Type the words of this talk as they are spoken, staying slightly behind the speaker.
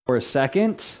For a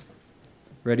second.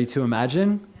 Ready to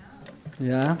imagine?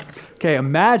 Yeah. Okay,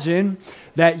 imagine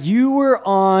that you were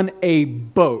on a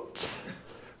boat,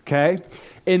 okay,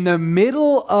 in the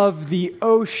middle of the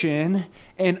ocean,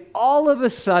 and all of a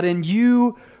sudden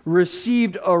you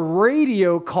received a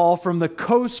radio call from the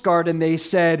Coast Guard, and they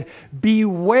said,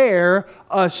 "Beware,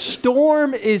 a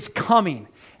storm is coming."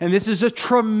 And this is a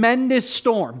tremendous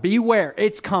storm. Beware,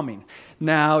 it's coming.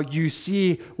 Now you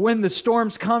see when the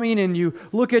storm's coming and you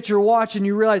look at your watch and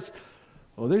you realize,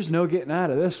 well, there's no getting out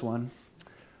of this one.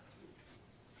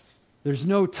 There's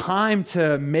no time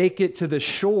to make it to the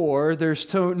shore.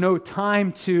 There's no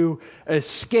time to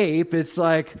escape. It's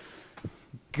like,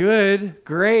 good,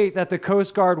 great that the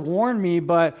Coast Guard warned me,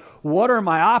 but what are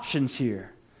my options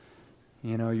here?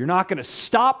 You know, you're not going to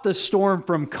stop the storm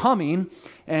from coming,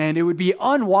 and it would be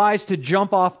unwise to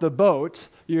jump off the boat.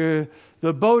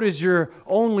 The boat is your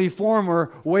only form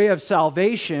or way of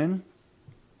salvation.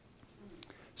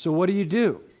 So what do?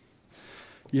 You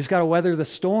just got to weather the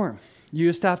storm. You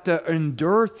just have to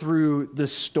endure through the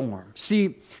storm.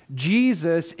 See,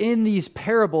 Jesus, in these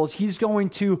parables, he's going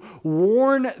to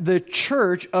warn the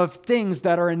church of things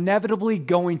that are inevitably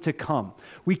going to come.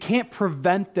 We can't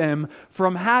prevent them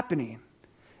from happening.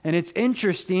 And it's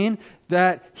interesting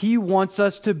that he wants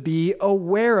us to be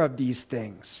aware of these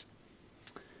things.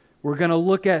 We're going to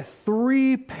look at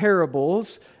 3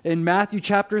 parables in Matthew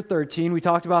chapter 13. We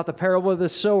talked about the parable of the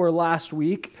sower last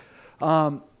week.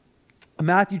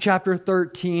 Matthew chapter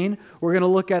 13, we're going to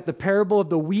look at the parable of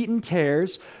the wheat and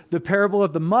tares, the parable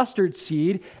of the mustard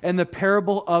seed, and the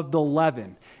parable of the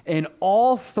leaven. In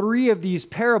all 3 of these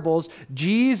parables,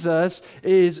 Jesus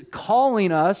is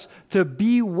calling us to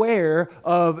beware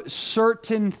of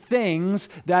certain things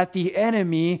that the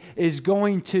enemy is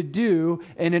going to do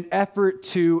in an effort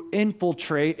to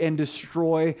infiltrate and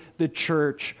destroy the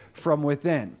church from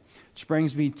within. Which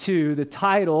brings me to the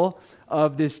title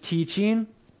of this teaching: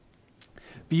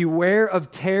 Beware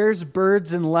of tares,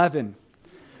 birds, and leaven.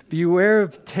 Beware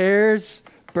of tares,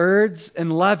 birds,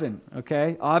 and leaven.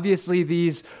 Okay? Obviously,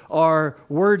 these are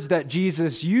words that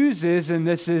Jesus uses, and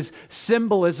this is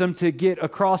symbolism to get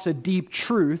across a deep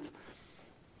truth.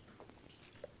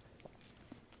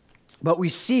 But we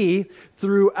see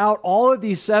throughout all of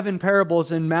these 7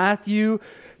 parables in Matthew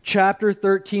chapter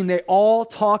 13, they all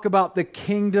talk about the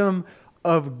kingdom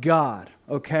of God.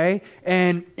 Okay?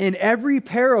 And in every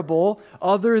parable,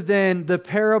 other than the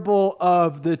parable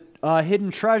of the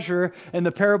hidden treasure and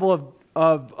the parable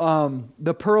of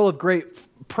the pearl of great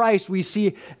price, we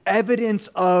see evidence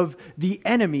of the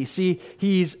enemy. See,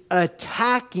 he's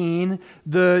attacking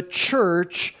the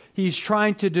church. He's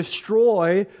trying to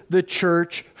destroy the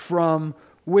church from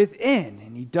within.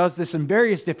 And he does this in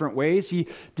various different ways. He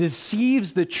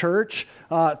deceives the church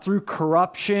through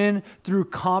corruption, through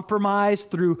compromise,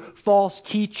 through false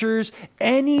teachers,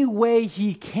 any way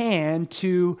he can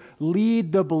to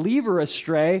lead the believer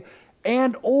astray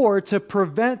and or to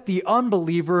prevent the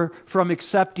unbeliever from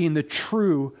accepting the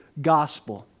true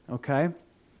gospel. Okay?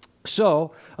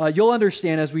 So, you'll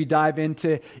understand as we dive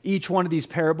into each one of these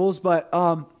parables, but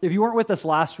if you weren't with us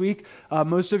last week,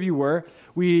 most of you were,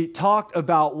 we talked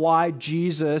about why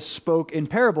Jesus spoke in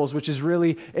parables, which is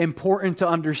really important to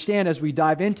understand as we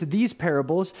dive into these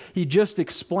parables. He just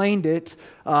explained it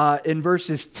in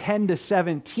verses 10 to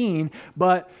 17,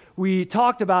 but we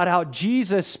talked about how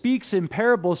Jesus speaks in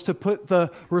parables to put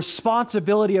the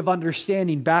responsibility of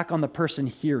understanding back on the person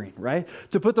hearing, right?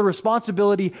 To put the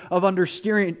responsibility of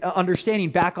understanding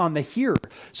back on the hearer.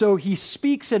 So he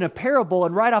speaks in a parable,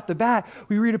 and right off the bat,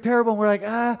 we read a parable and we're like,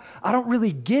 I don't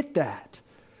really get that.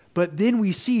 But then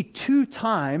we see 2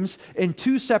 times in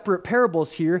 2 separate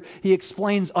parables here, he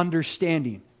explains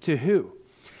understanding. To who?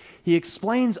 He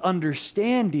explains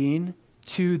understanding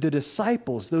to the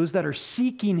disciples, those that are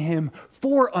seeking him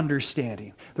for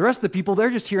understanding. The rest of the people,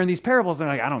 they're just hearing these parables and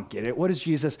they're like, I don't get it. What does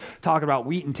Jesus talk about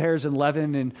wheat and tares and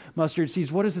leaven and mustard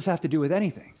seeds? What does this have to do with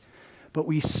anything? But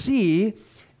we see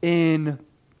in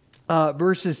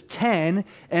verses 10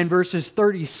 and verses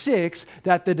 36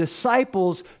 that the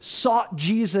disciples sought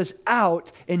Jesus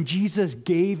out and Jesus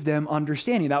gave them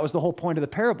understanding. That was the whole point of the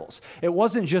parables. It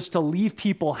wasn't just to leave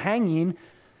people hanging.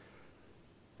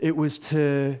 It was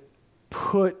to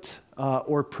put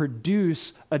or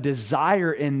produce a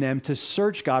desire in them to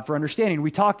search God for understanding.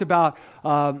 We talked about,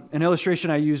 an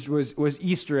illustration I used was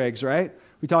Easter eggs, right?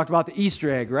 We talked about the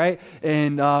Easter egg, right?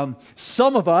 And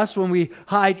some of us, when we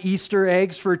hide Easter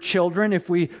eggs for children, if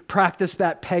we practice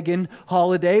that pagan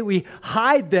holiday, we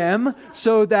hide them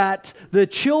so that the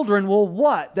children will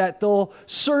what? That they'll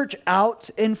search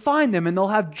out and find them, and they'll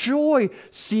have joy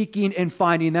seeking and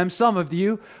finding them. Some of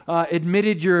you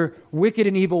admitted your wicked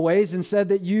and evil ways and said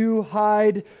that you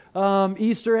hide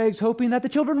Easter eggs hoping that the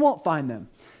children won't find them.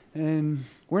 And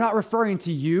we're not referring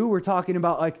to you. We're talking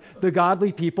about like the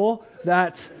godly people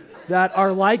that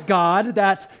are like God,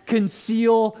 that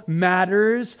conceal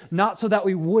matters, not so that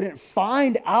we wouldn't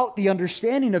find out the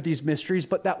understanding of these mysteries,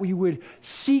 but that we would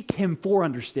seek Him for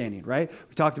understanding, right?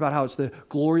 We talked about how it's the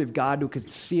glory of God to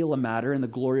conceal a matter and the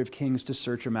glory of kings to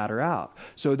search a matter out.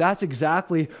 So that's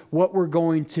exactly what we're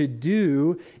going to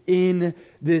do in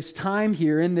this time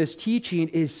here, in this teaching,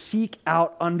 is seek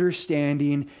out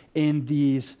understanding in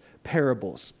these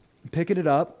parables. Picking it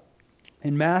up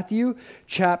in Matthew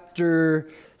chapter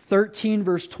 13,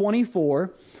 verse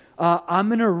 24. I'm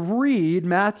going to read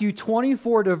Matthew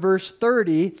 24 to verse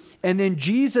 30, and then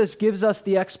Jesus gives us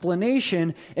the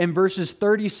explanation in verses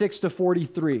 36 to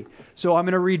 43. So I'm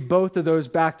going to read both of those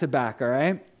back to back, all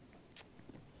right?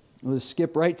 We'll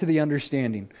skip right to the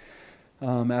understanding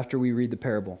after we read the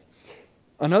parable.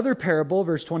 Another parable,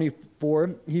 verse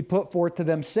 24, he put forth to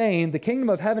them, saying, the kingdom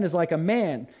of heaven is like a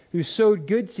man who sowed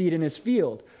good seed in his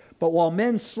field. But while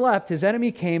men slept, his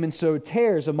enemy came and sowed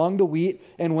tares among the wheat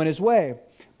and went his way.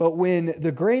 But when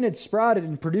the grain had sprouted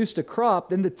and produced a crop,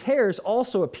 then the tares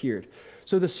also appeared.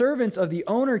 So the servants of the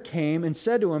owner came and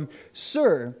said to him,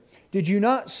 Sir, did you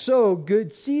not sow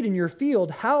good seed in your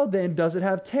field? How then does it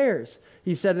have tares?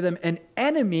 He said to them, An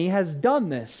enemy has done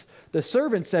this. The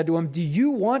servant said to him, Do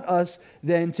you want us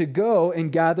then to go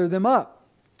and gather them up?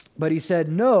 But he said,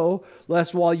 No,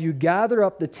 lest while you gather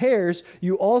up the tares,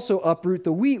 you also uproot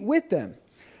the wheat with them.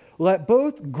 Let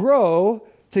both grow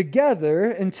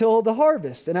together until the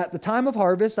harvest. And at the time of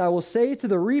harvest, I will say to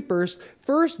the reapers,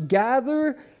 First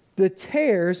gather the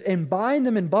tares and bind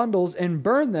them in bundles and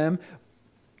burn them,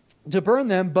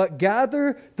 but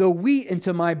gather the wheat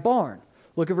into my barn.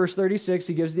 Look at verse 36.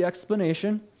 He gives the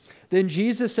explanation. Then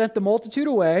Jesus sent the multitude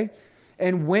away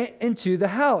and went into the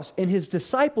house. And his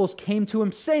disciples came to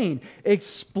him saying,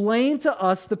 Explain to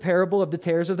us the parable of the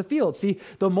tares of the field. See,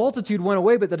 the multitude went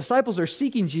away, but the disciples are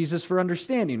seeking Jesus for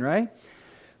understanding, right?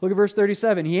 Look at verse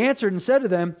 37. He answered and said to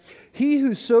them, He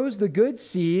who sows the good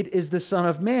seed is the Son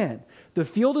of Man. The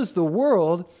field is the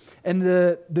world, and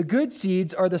the good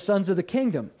seeds are the sons of the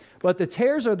kingdom. But the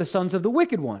tares are the sons of the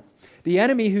wicked one. The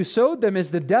enemy who sowed them is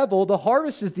the devil. The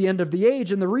harvest is the end of the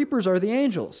age, and the reapers are the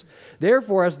angels.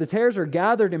 Therefore, as the tares are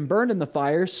gathered and burned in the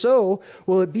fire, so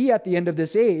will it be at the end of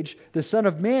this age. The Son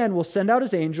of Man will send out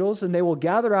his angels, and they will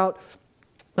gather out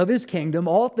of his kingdom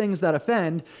all things that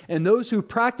offend, and those who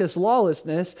practice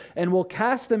lawlessness, and will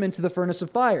cast them into the furnace of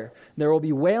fire. There will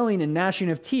be wailing and gnashing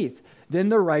of teeth. Then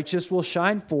the righteous will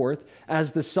shine forth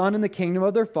as the sun in the kingdom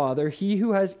of their Father. He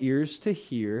who has ears to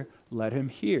hear, let him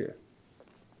hear.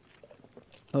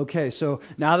 Okay, so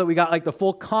now that we got like the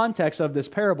full context of this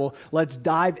parable, let's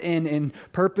dive in and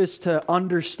purpose to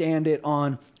understand it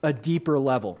on a deeper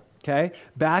level. Okay,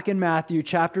 back in Matthew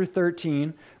chapter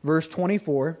 13, verse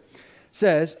 24,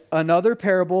 says, Another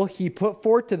parable he put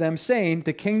forth to them, saying,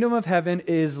 The kingdom of heaven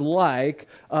is like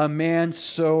a man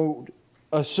sowed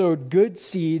good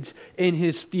seeds in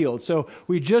his field. So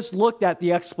we just looked at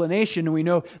the explanation, and we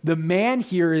know the man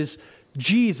here is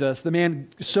Jesus, the man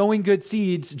sowing good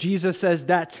seeds. Jesus says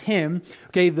that's him.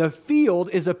 Okay, the field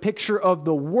is a picture of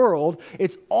the world.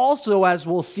 It's also, as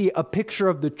we'll see, a picture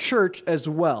of the church as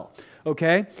well.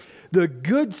 Okay, the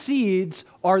good seeds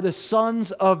are the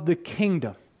sons of the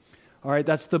kingdom. All right,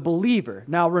 that's the believer.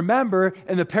 Now remember,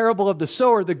 in the parable of the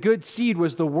sower, the good seed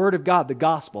was the word of God, the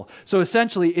gospel. So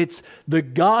essentially, it's the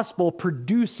gospel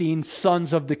producing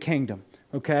sons of the kingdom.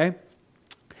 Okay?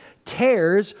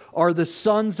 Tares are the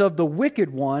sons of the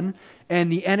wicked one,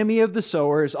 and the enemy of the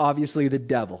sower is obviously the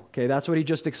devil. Okay, that's what he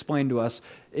just explained to us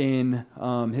in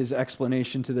his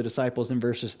explanation to the disciples in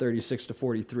verses 36 to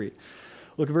 43.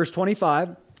 Look at verse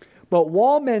 25. But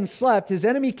while men slept, his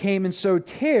enemy came and sowed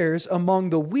tares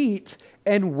among the wheat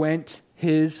and went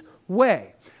his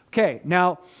way. Okay,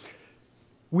 now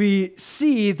we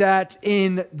see that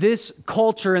in this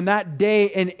culture, in that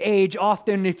day and age,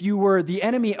 often if you were the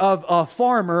enemy of a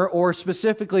farmer, or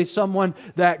specifically someone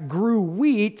that grew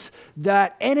wheat,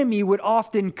 that enemy would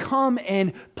often come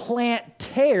and plant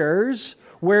tares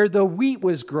where the wheat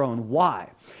was grown. Why?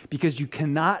 Because you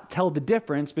cannot tell the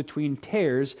difference between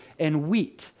tares and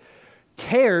wheat.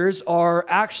 tares are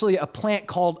actually a plant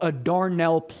called a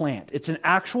darnel plant. It's an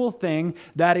actual thing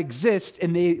that exists,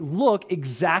 and they look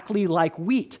exactly like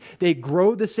wheat. They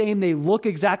grow the same. They look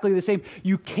exactly the same.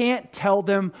 You can't tell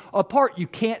them apart. You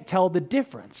can't tell the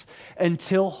difference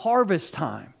until harvest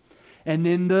time. And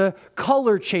then the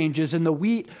color changes, and the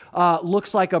wheat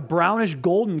looks like a brownish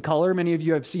golden color. Many of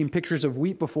you have seen pictures of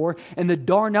wheat before. And the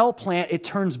darnel plant, it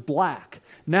turns black.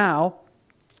 Now,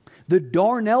 the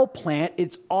darnel plant,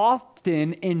 it's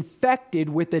often infected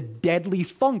with a deadly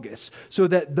fungus, so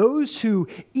that those who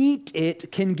eat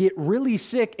it can get really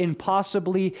sick and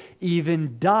possibly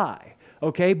even die.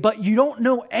 Okay? But you don't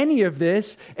know any of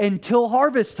this until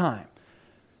harvest time.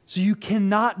 So you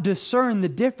cannot discern the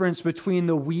difference between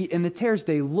the wheat and the tares.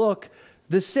 They look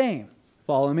the same.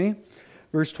 Follow me?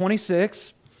 Verse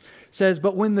 26 says,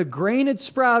 "But when the grain had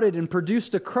sprouted and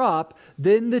produced a crop,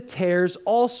 then the tares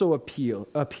also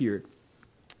appeared."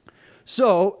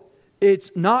 So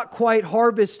it's not quite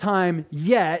harvest time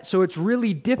yet, so it's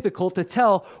really difficult to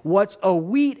tell what's a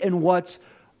wheat and what's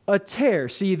a tare.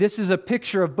 See, this is a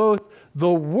picture of both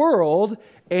the world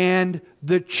and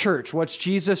the church. What's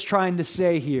Jesus trying to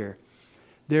say here?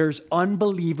 There's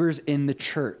unbelievers in the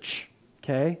church,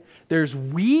 okay? There's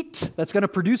wheat that's going to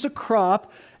produce a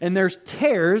crop, and there's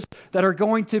tares that are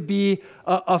going to be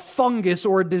a fungus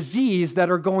or a disease that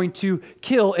are going to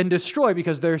kill and destroy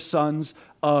because they're sons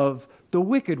of the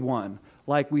wicked one,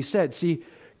 like we said. See,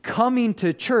 coming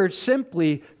to church,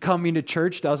 simply coming to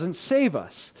church doesn't save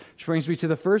us. Which brings me to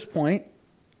the first point.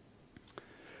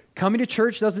 Coming to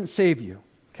church doesn't save you.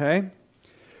 Okay?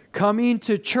 Coming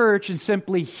to church and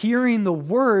simply hearing the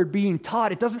word being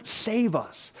taught, it doesn't save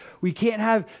us. We can't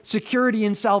have security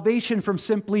and salvation from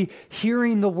simply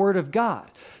hearing the word of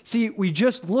God. See, we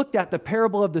just looked at the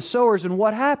parable of the sowers, and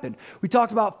what happened? We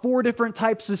talked about 4 different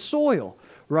types of soil,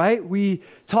 right? We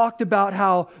talked about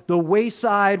how the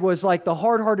wayside was like the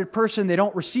hard-hearted person. They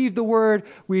don't receive the word.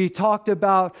 We talked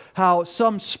about how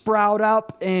some sprout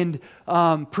up and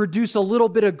produce a little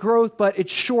bit of growth, but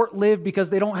it's short-lived because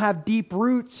they don't have deep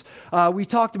roots. We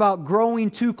talked about growing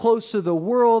too close to the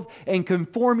world and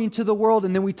conforming to the world.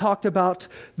 And then we talked about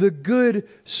the good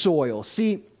soil.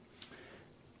 See,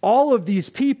 all of these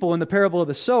people in the parable of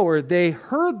the sower, they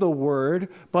heard the word,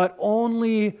 but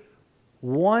only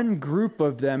one group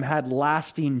of them had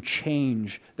lasting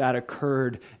change that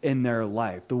occurred in their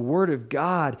life. The Word of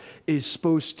God is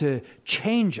supposed to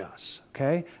change us,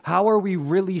 okay? How are we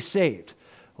really saved?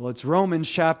 Well, it's Romans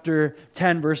chapter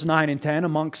 10, verse 9 and 10,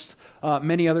 amongst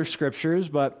many other scriptures,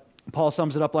 but Paul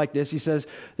sums it up like this. He says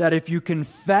that if you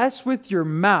confess with your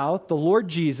mouth the Lord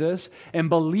Jesus and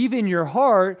believe in your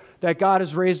heart that God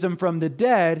has raised him from the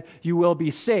dead, you will be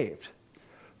saved.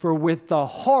 For with the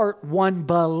heart one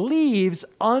believes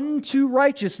unto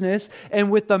righteousness,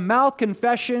 and with the mouth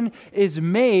confession is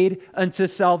made unto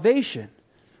salvation.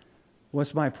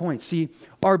 What's my point? See,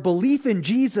 our belief in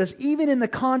Jesus, even in the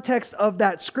context of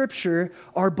that scripture,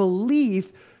 our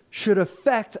belief should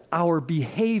affect our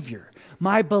behavior.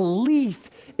 My belief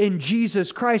in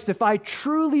Jesus Christ, if I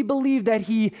truly believe that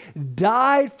He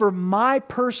died for my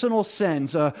personal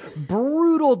sins, a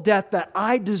brutal death that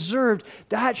I deserved,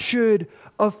 that should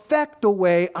affect the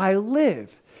way I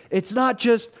live. It's not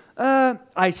just,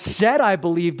 I said I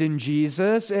believed in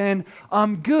Jesus and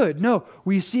I'm good. No,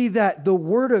 we see that the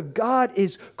Word of God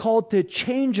is called to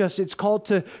change us. It's called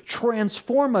to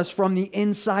transform us from the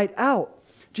inside out.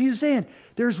 Jesus is saying,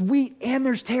 there's wheat and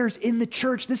there's tares in the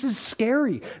church. This is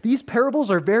scary. These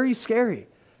parables are very scary.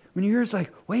 When you hear it's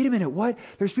like, wait a minute, what?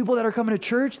 There's people that are coming to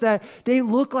church that they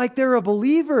look like they're a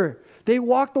believer. They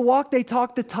walk the walk, they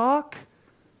talk the talk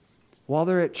while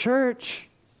they're at church.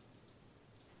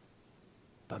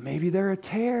 But maybe they're a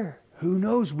tare. Who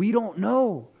knows? We don't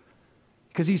know.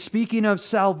 Because he's speaking of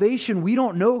salvation. We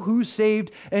don't know who's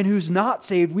saved and who's not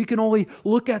saved. We can only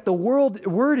look at the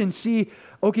word and see,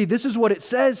 okay, this is what it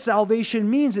says salvation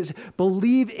means. It's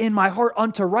believe in my heart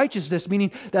unto righteousness,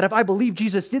 meaning that if I believe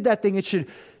Jesus did that thing, it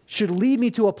should lead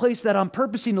me to a place that I'm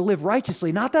purposing to live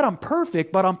righteously. Not that I'm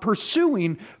perfect, but I'm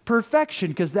pursuing perfection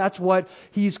because that's what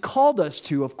he's called us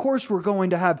to. Of course, we're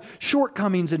going to have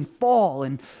shortcomings and fall,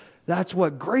 and that's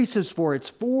what grace is for. It's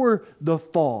for the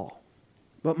fall.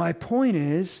 But my point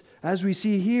is, as we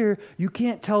see here, you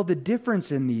can't tell the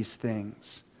difference in these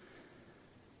things.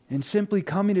 And simply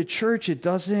coming to church, it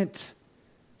doesn't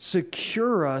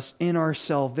secure us in our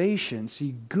salvation.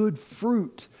 See, good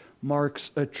fruit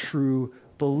marks a true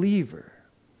believer.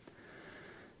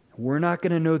 We're not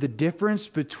going to know the difference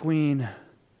between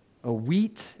a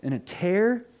wheat and a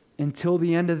tare until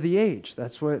the end of the age.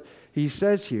 That's what he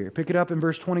says here. Pick it up in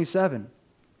verse 27.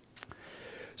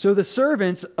 So the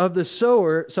servants of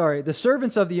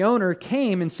the owner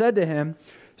came and said to him,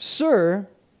 Sir,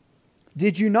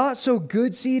 did you not sow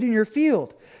good seed in your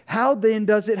field? How then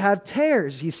does it have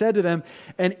tares? He said to them,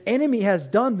 An enemy has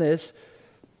done this.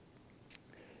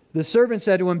 The servant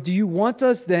said to him, Do you want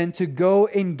us then to go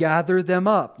and gather them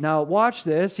up? Now watch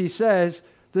this. He says,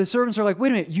 the servants are like,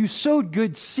 wait a minute, you sowed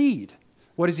good seed.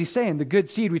 What is he saying? The good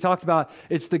seed we talked about,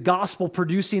 it's the gospel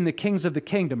producing the kings of the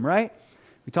kingdom, right?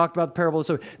 We talked about the parable of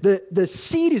the sower. The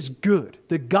seed is good.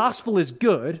 The gospel is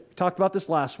good. We talked about this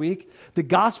last week. The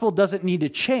gospel doesn't need to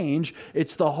change.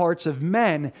 It's the hearts of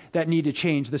men that need to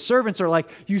change. The servants are like,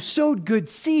 you sowed good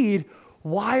seed.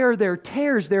 Why are there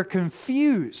tares? They're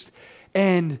confused.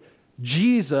 And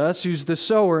Jesus, who's the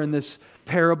sower in this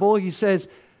parable, he says,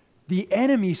 the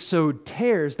enemy sowed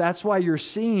tares. That's why you're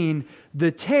seeing the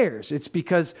tares. It's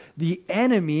because the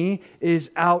enemy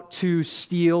is out to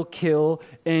steal, kill,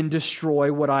 and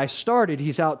destroy what I started.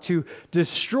 He's out to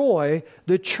destroy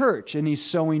the church, and he's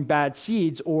sowing bad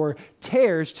seeds or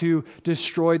tares to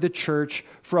destroy the church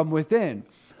from within.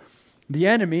 The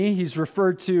enemy, he's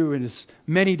referred to in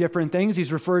many different things.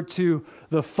 He's referred to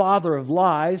the father of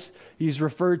lies. He's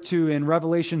referred to in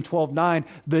Revelation 12:9,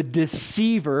 the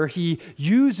deceiver. He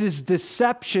uses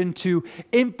deception to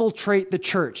infiltrate the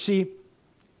church. See,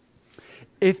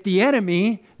 if the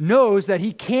enemy knows that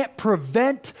he can't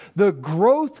prevent the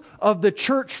growth of the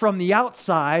church from the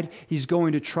outside, he's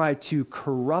going to try to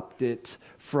corrupt it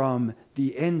from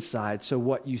the inside. So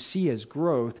what you see as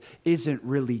growth isn't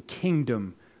really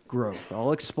kingdom growth.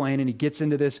 I'll explain, and he gets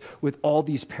into this with all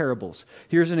these parables.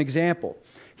 Here's an example.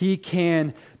 He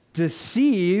can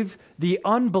deceive the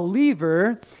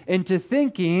unbeliever into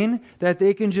thinking that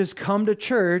they can just come to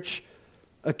church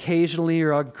occasionally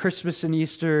or on Christmas and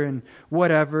Easter and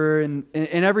whatever, and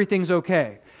everything's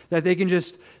okay. That they can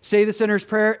just say the sinner's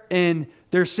prayer and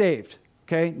they're saved.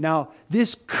 Okay? Now,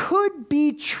 this could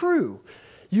be true.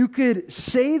 You could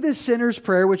say the sinner's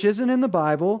prayer, which isn't in the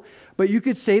Bible, but you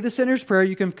could say the sinner's prayer.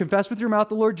 You can confess with your mouth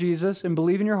the Lord Jesus and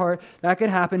believe in your heart. That could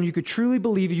happen. You could truly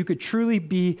believe. You could truly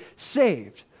be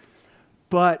saved.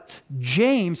 But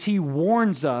James, he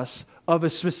warns us of a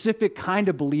specific kind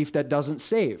of belief that doesn't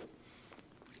save.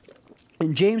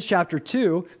 In James chapter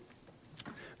 2,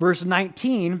 verse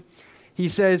 19, he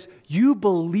says, You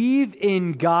believe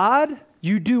in God,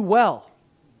 you do well.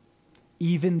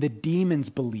 Even the demons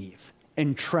believe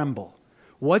and tremble.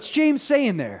 What's James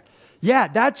saying there? Yeah,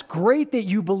 that's great that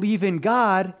you believe in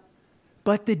God,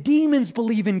 but the demons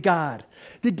believe in God.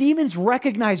 The demons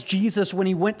recognized Jesus when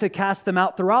he went to cast them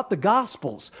out throughout the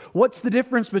Gospels. What's the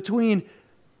difference between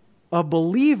a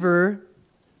believer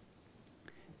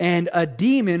and a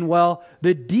demon? Well,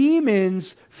 the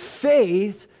demon's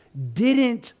faith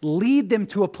didn't lead them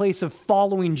to a place of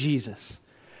following Jesus.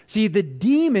 See, the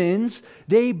demons,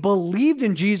 they believed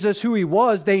in Jesus, who he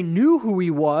was. They knew who he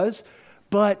was,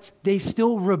 but they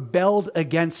still rebelled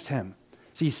against him.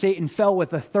 See, Satan fell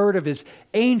with a third of his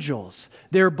angels.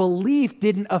 Their belief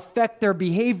didn't affect their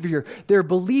behavior. Their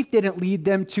belief didn't lead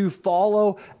them to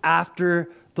follow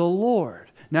after the Lord.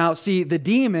 Now, see, the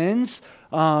demons,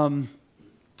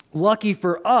 lucky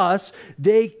for us,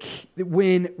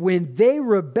 when they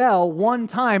rebel one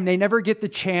time, they never get the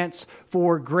chance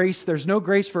for grace. There's no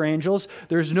grace for angels.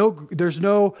 There's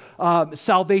no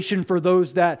salvation for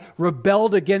those that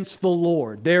rebelled against the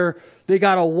Lord. They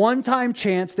got a one-time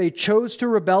chance. They chose to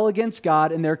rebel against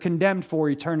God, and they're condemned for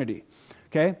eternity.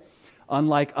 Okay,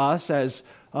 unlike us as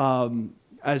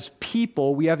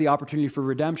people, we have the opportunity for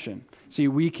redemption. See,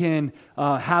 we can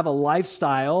have a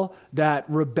lifestyle that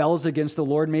rebels against the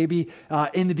Lord. Maybe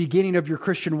in the beginning of your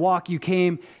Christian walk, you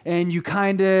came and you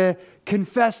kind of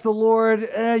confessed the Lord.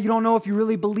 You don't know if you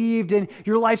really believed, and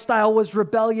your lifestyle was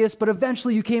rebellious, but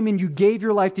eventually you came and you gave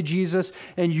your life to Jesus,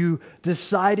 and you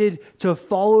decided to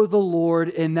follow the Lord,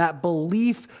 and that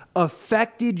belief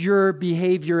affected your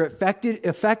behavior,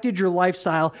 affected your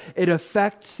lifestyle, it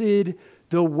affected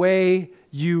the way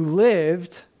you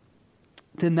lived.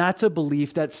 Then that's a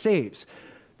belief that saves.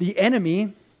 The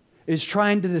enemy is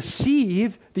trying to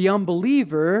deceive the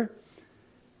unbeliever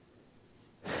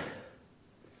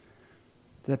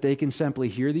that they can simply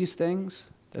hear these things,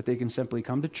 that they can simply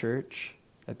come to church,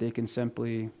 that they can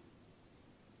simply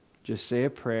just say a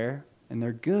prayer, and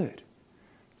they're good.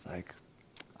 It's like,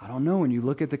 I don't know, when you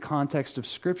look at the context of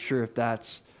Scripture, if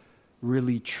that's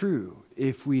really true.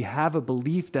 If we have a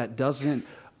belief that doesn't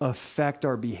affect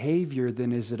our behavior,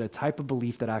 then is it a type of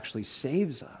belief that actually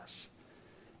saves us?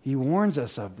 He warns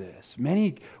us of this.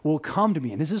 Many will come to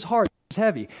me, and this is hard, it's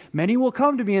heavy. Many will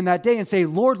come to me in that day and say,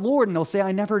 Lord, Lord, and they'll say,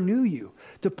 I never knew you.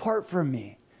 Depart from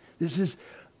me. This is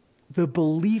the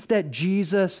belief that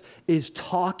Jesus is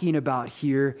talking about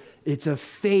here, it's a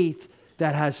faith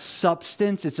that has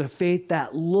substance. It's a faith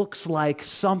that looks like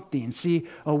something. See,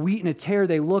 a wheat and a tare,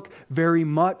 they look very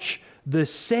much the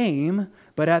same,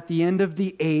 but at the end of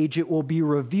the age, it will be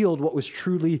revealed what was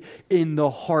truly in the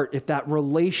heart. If that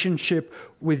relationship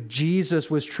with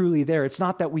Jesus was truly there, it's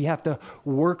not that we have to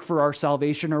work for our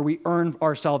salvation or we earn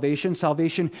our salvation.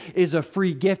 Salvation is a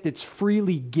free gift. It's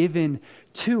freely given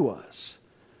to us.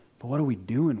 But what are we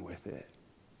doing with it?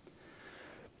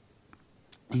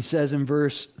 He says in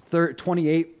verse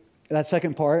 28, that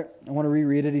second part, I want to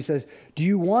reread it. He says, "Do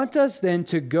you want us then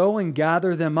to go and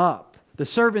gather them up?" The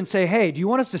servants say, "Hey, do you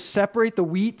want us to separate the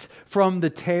wheat from the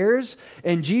tares?"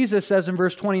 And Jesus says in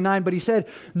verse 29, "But he said,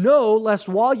 no, lest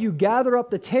while you gather up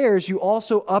the tares, you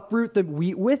also uproot the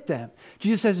wheat with them."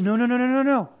 Jesus says,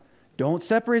 no. Don't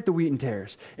separate the wheat and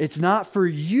tares. It's not for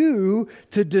you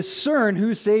to discern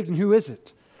who's saved and who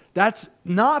isn't. That's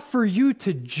not for you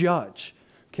to judge.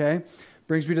 Okay?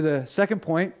 Brings me to the second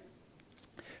point.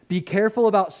 Be careful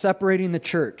about separating the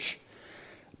church.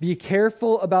 Be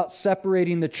careful about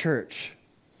separating the church.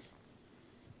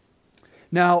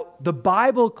 Now, the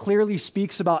Bible clearly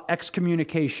speaks about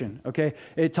excommunication, okay?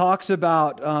 It talks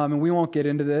about, and we won't get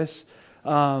into this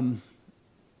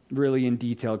really in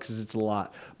detail because it's a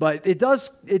lot, but it does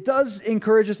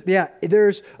encourage us,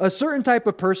 there's a certain type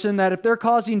of person that if they're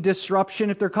causing disruption,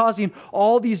 if they're causing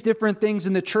all these different things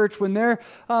in the church, when they're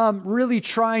really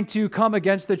trying to come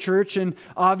against the church and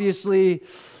obviously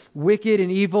wicked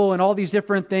and evil and all these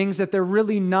different things that they're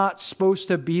really not supposed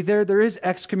to be there. There is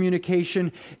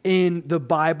excommunication in the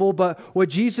Bible, but what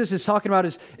Jesus is talking about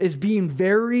is being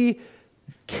very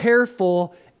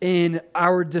careful in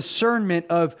our discernment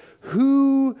of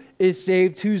who is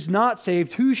saved, who's not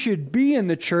saved, who should be in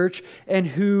the church, and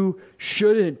who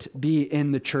shouldn't be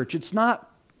in the church. It's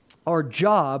not our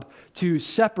job to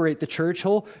separate the church.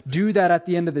 He'll do that at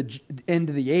the end of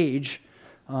the age.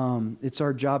 It's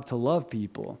our job to love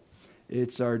people.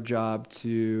 It's our job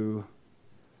to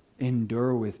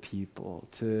endure with people,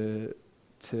 to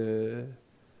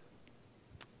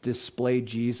display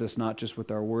Jesus, not just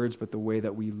with our words, but the way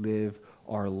that we live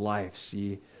our life.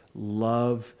 See,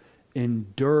 love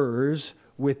endures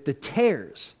with the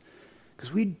tares,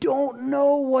 because we don't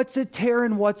know what's a tare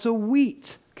and what's a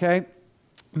wheat, okay?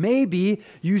 Maybe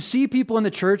you see people in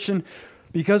the church and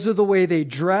because of the way they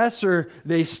dress, or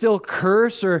they still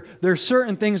curse, or there's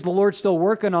certain things the Lord's still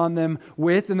working on them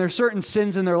with, and there's certain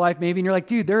sins in their life maybe, and you're like,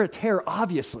 dude, they're a tare,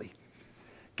 obviously.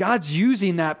 God's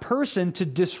using that person to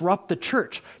disrupt the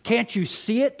church. Can't you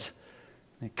see it?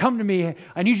 Come to me,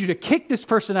 I need you to kick this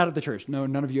person out of the church. No,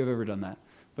 none of you have ever done that,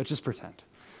 but just pretend.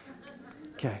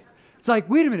 Okay. It's like,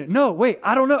 wait a minute, no, wait,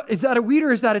 I don't know. Is that a wheat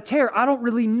or is that a tare? I don't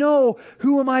really know.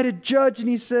 Who am I to judge? And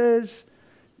he says,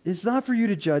 it's not for you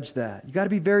to judge that. You got to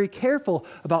be very careful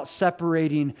about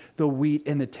separating the wheat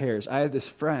and the tares. I have this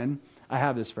friend.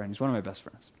 He's one of my best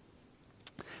friends.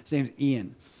 His name's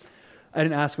Ian. I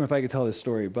didn't ask him if I could tell this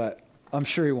story, but I'm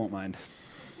sure he won't mind.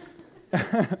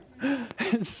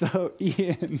 So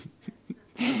Ian,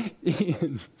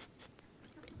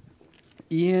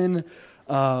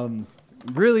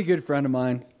 really good friend of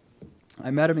mine.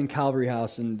 I met him in Calvary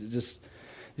House, and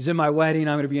he's in my wedding.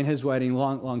 I'm going to be in his wedding.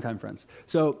 Long time friends.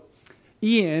 So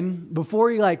Ian,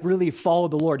 before he really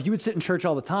followed the Lord, he would sit in church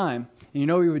all the time. And you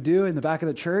know what he would do in the back of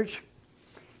the church?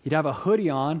 He'd have a hoodie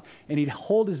on, and he'd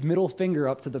hold his middle finger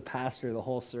up to the pastor the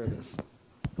whole service.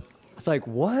 It's like,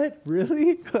 what?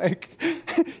 Really?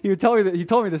 He told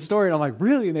me the story, and I'm like,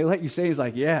 really? And they let you say? He's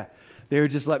like, yeah. They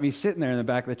would just let me sit in there in the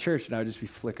back of the church, and I would just be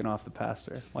flicking off the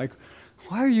pastor. Like,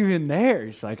 why are you in there?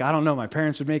 He's like, I don't know. My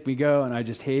parents would make me go, and I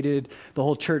just hated the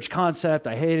whole church concept.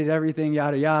 I hated everything,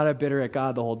 yada, yada, bitter at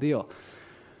God, the whole deal.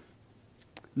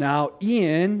 Now,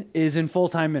 Ian is in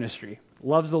full-time ministry,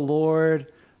 loves the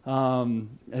Lord,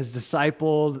 has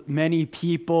discipled many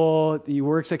people. He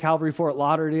works at Calvary Fort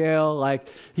Lauderdale.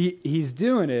 He's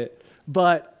doing it.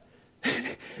 But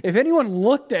if anyone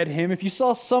looked at him, if you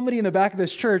saw somebody in the back of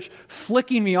this church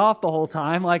flicking me off the whole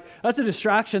time, that's a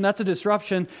distraction, that's a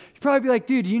disruption, you'd probably be like,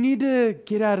 dude, you need to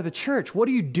get out of the church. What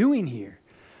are you doing here?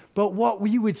 But what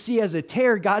we would see as a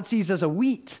tare, God sees as a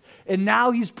wheat. And now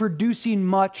he's producing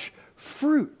much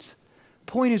fruit.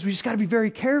 Point is, we just got to be very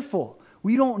careful.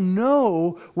 We don't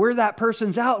know where that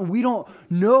person's out, and we don't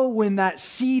know when that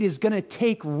seed is going to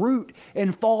take root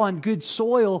and fall on good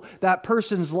soil. That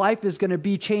person's life is going to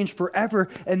be changed forever,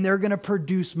 and they're going to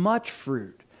produce much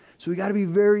fruit. So we got to be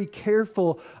very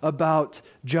careful about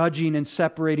judging and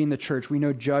separating the church. We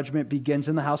know judgment begins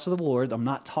in the house of the Lord. I'm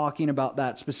not talking about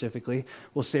that specifically.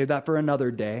 We'll save that for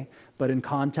another day. But in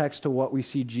context to what we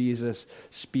see Jesus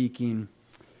speaking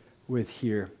with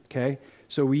here, okay?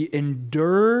 So we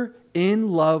endure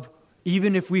in love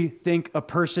even if we think a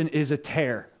person is a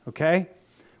tare, okay?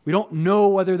 We don't know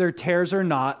whether they're tares or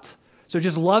not. So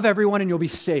just love everyone and you'll be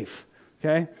safe,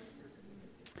 okay?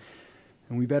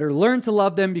 And we better learn to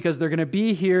love them because they're going to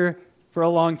be here for a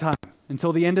long time,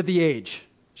 until the end of the age,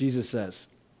 Jesus says.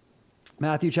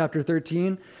 Matthew chapter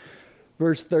 13,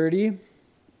 verse 30.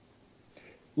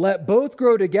 Let both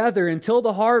grow together until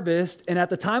the harvest, and at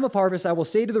the time of harvest I will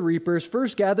say to the reapers,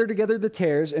 first gather together the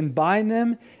tares and bind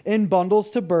them in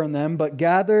bundles to burn them, but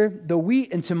gather the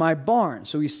wheat into my barn.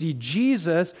 So we see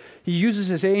Jesus, he uses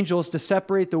his angels to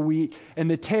separate the wheat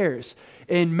and the tares.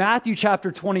 In Matthew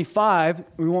chapter 25,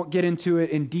 we won't get into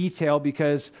it in detail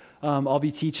because I'll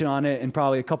be teaching on it in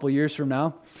probably a couple years from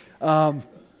now.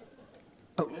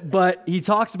 But he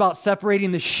talks about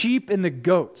separating the sheep and the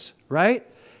goats, right?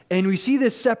 And we see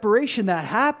this separation that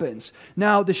happens.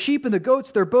 Now, the sheep and the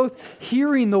goats, they're both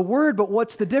hearing the word, but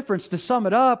what's the difference? To sum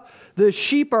it up, the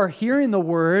sheep are hearing the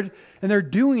word and they're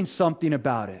doing something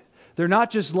about it. They're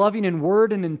not just loving in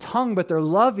word and in tongue, but they're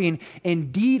loving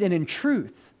in deed and in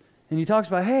truth. And he talks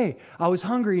about, hey, I was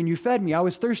hungry and you fed me. I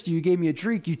was thirsty, you gave me a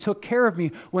drink. You took care of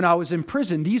me when I was in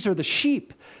prison. These are the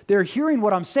sheep. They're hearing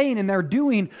what I'm saying and they're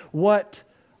doing what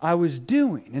I was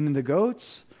doing. And then the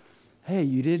goats, hey,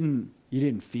 you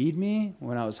didn't feed me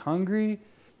when I was hungry.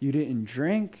 You didn't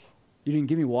drink. You didn't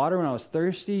give me water when I was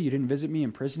thirsty. You didn't visit me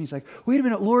in prison. He's like, wait a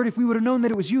minute, Lord, if we would have known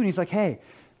that it was you. And he's like, hey,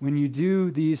 when you do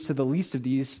these to the least of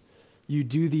these, you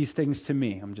do these things to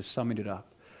me. I'm just summing it up.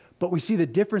 But we see the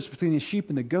difference between the sheep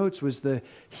and the goats was the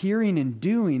hearing and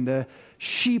doing. The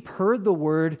sheep heard the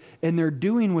word and their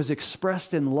doing was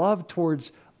expressed in love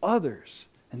towards others.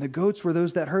 And the goats were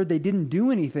those that heard. They didn't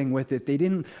do anything with it. They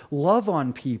didn't love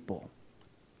on people.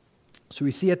 So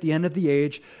we see at the end of the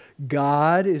age,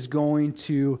 God is going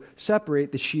to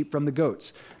separate the sheep from the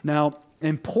goats. Now,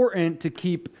 important to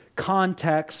keep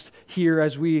context here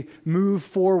as we move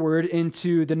forward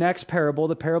into the next parable,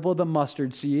 the parable of the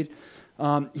mustard seed.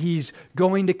 He's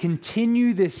going to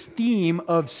continue this theme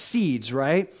of seeds,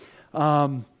 right?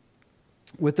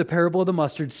 With the parable of the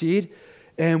mustard seed.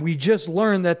 And we just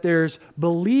learned that there's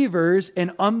believers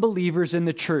and unbelievers in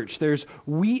the church. There's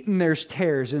wheat and there's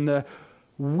tares. And the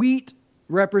wheat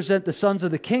represent the sons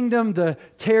of the kingdom. The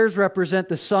tares represent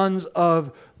the sons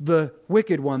of the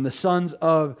wicked one, the sons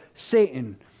of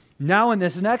Satan. Now in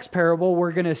this next parable,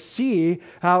 we're going to see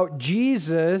how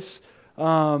Jesus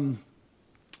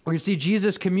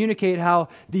communicate how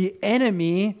the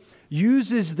enemy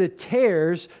uses the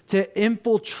tares to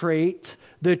infiltrate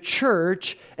the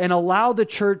church and allow the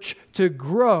church to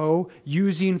grow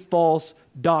using false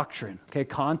doctrine. Okay,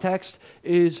 context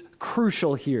is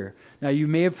crucial here. Now, you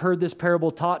may have heard this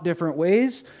parable taught different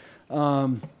ways.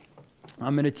 I'm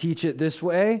going to teach it this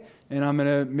way, and I'm going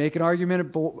to make an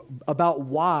argument about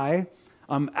why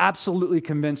I'm absolutely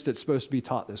convinced it's supposed to be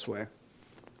taught this way.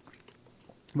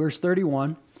 Verse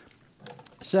 31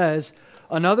 says,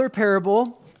 another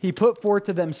parable he put forth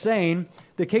to them, saying,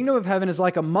 the kingdom of heaven is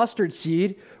like a mustard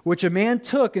seed, which a man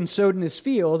took and sowed in his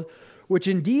field, which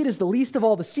indeed is the least of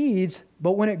all the seeds,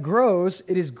 but when it grows,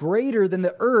 it is greater than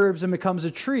the herbs and becomes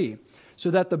a tree, so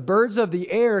that the birds of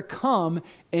the air come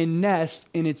and nest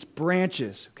in its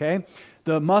branches. Okay?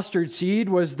 The mustard seed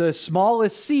was the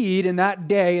smallest seed in that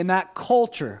day, in that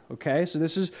culture. Okay? So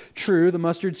this is true. The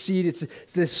mustard seed, it's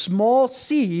this small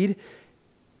seed,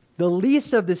 the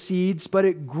least of the seeds, but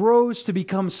it grows to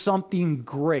become something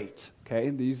great. Okay?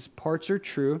 These parts are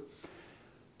true.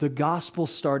 The gospel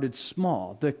started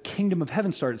small. The kingdom of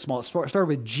heaven started small. It started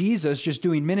with Jesus just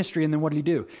doing ministry, and then what did he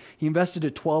do? He invested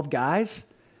in 12 guys,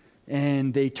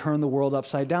 and they turned the world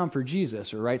upside down for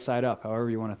Jesus, or right side up, however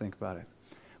you want to think about it.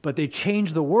 But they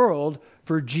changed the world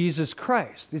for Jesus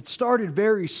Christ. It started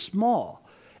very small,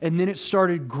 and then it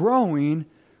started growing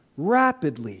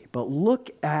rapidly. But look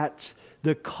at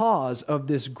the cause of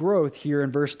this growth here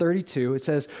in verse 32. It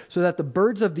says, so that the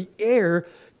birds of the air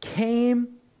come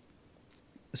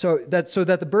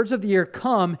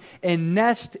and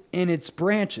nest in its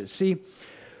branches. See,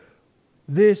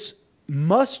 this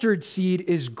mustard seed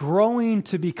is growing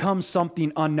to become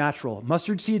something unnatural.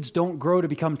 Mustard seeds don't grow to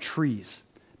become trees.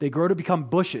 They grow to become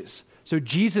bushes. So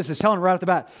Jesus is telling right off the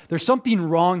bat, there's something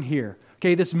wrong here.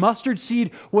 Okay, this mustard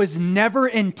seed was never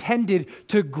intended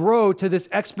to grow to this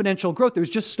exponential growth. It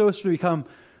was just supposed to become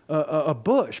a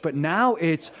bush, but now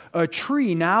it's a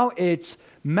tree. Now it's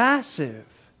massive.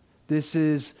 This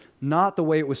is not the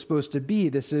way it was supposed to be.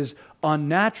 This is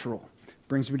unnatural.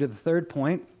 Brings me to the third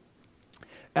point.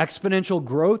 Exponential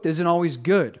growth isn't always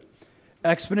good.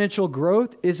 Exponential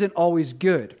growth isn't always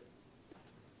good.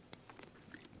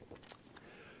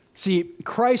 See,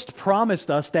 Christ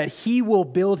promised us that he will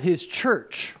build his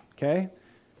church, okay?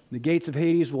 The gates of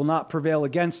Hades will not prevail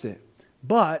against it.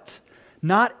 But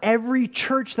not every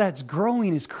church that's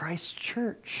growing is Christ's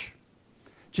church.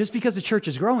 Just because the church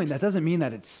is growing, that doesn't mean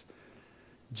that it's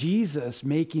Jesus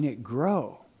making it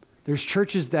grow. There's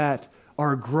churches that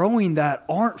are growing that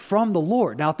aren't from the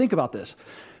Lord. Now think about this.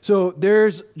 So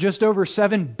there's just over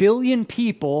 7 billion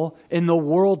people in the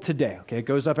world today. Okay, it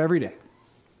goes up every day.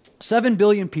 7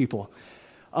 billion people.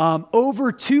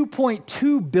 Over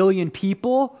 2.2 billion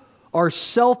people are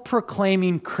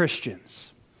self-proclaiming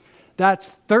Christians. That's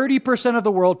 30% of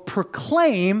the world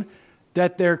proclaim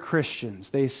that they're Christians.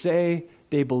 They say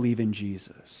they believe in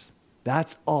Jesus.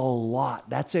 That's a lot.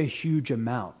 That's a huge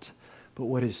amount. But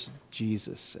what does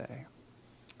Jesus say?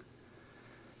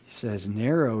 He says,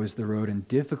 narrow is the road and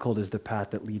difficult is the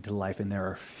path that lead to life, and there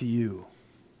are few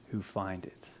who find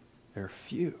it. There are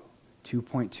few.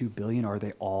 2.2 billion, are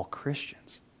they all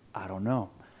Christians? I don't know.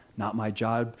 Not my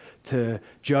job to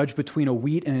judge between a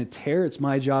wheat and a tare. It's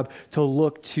my job to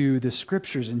look to the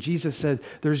scriptures. And Jesus said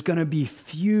there's going to be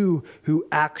few who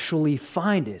actually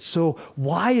find it. So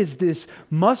why is this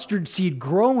mustard seed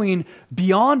growing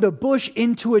beyond a bush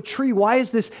into a tree? Why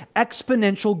is this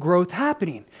exponential growth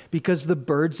happening? Because the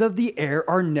birds of the air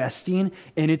are nesting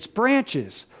in its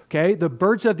branches. Okay, the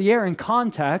birds of the air in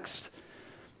context,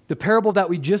 the parable that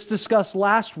we just discussed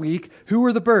last week, who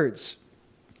were the birds?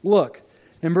 Look,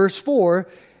 in verse 4,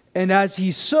 and as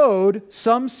he sowed,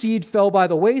 some seed fell by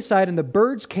the wayside, and the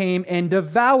birds came and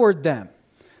devoured them.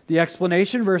 The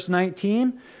explanation, verse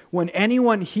 19, when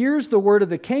anyone hears the word of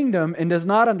the kingdom and does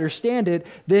not understand it,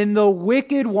 then the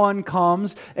wicked one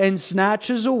comes and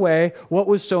snatches away what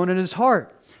was sown in his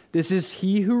heart. This is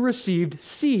he who received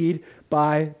seed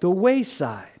by the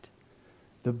wayside.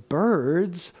 The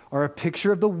birds are a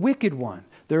picture of the wicked one.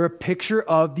 They're a picture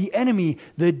of the enemy,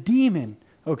 the demon.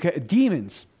 Okay,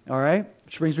 demons. All right,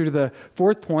 which brings me to the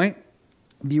fourth point.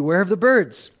 Beware of the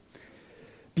birds.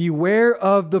 Beware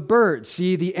of the birds.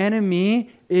 See, the enemy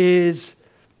is,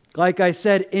 like I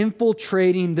said,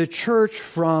 infiltrating the church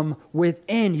from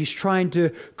within. He's trying to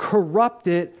corrupt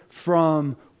it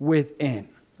from within.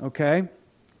 Okay?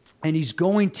 And he's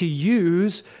going to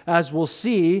use, as we'll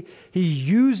see, he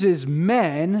uses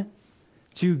men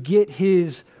to get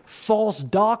his false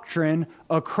doctrine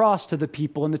across to the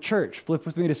people in the church. Flip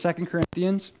with me to 2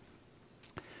 Corinthians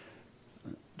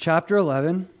chapter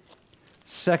 11.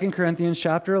 2 Corinthians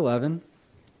chapter 11.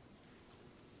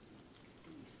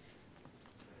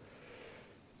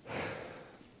 He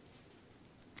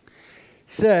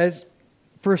says,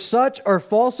 for such are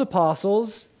false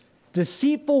apostles,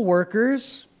 deceitful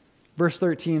workers. Verse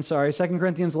 13, 2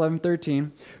 Corinthians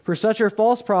 11:13. For such are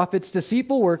false prophets,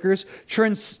 deceitful workers,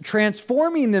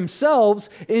 transforming themselves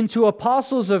into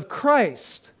apostles of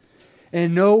Christ.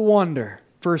 And no wonder,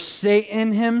 for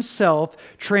Satan himself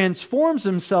transforms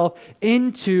himself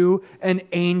into an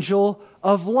angel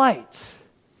of light.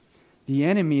 The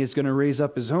enemy is going to raise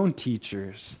up his own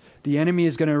teachers. The enemy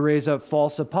is going to raise up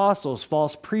false apostles,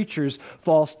 false preachers,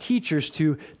 false teachers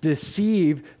to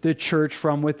deceive the church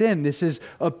from within. This is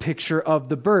a picture of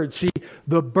the birds. See,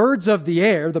 the birds of the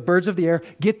air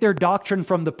get their doctrine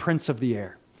from the prince of the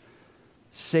air.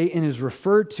 Satan is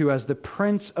referred to as the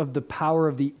prince of the power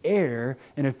of the air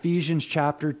in Ephesians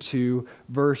chapter 2,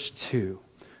 verse 2.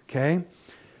 Okay?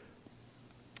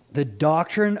 The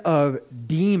doctrine of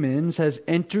demons has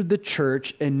entered the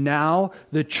church, and now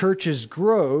the church's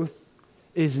growth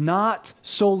is not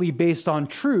solely based on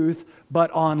truth,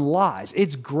 but on lies.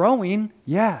 It's growing,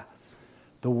 yeah.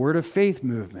 The Word of Faith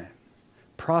movement,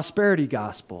 prosperity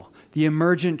gospel, the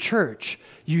emergent church.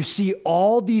 You see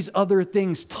all these other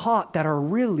things taught that are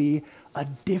really a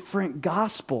different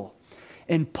gospel.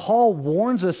 And Paul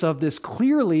warns us of this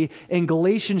clearly in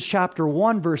Galatians chapter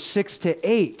 1, verse 6 to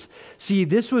 8. See,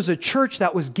 this was a church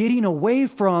that was getting away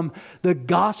from the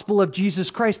gospel of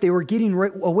Jesus Christ. They were getting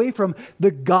away from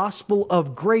the gospel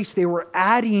of grace. They were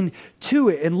adding to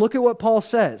it. And look at what Paul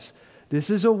says. This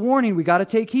is a warning we got to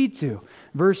take heed to.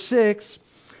 Verse 6,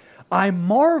 I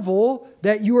marvel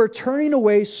that you are turning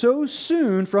away so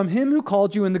soon from him who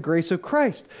called you in the grace of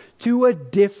Christ to a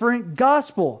different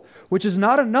gospel, which is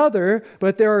not another,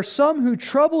 but there are some who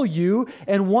trouble you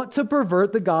and want to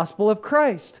pervert the gospel of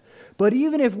Christ. But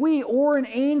even if we or an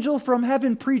angel from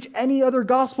heaven preach any other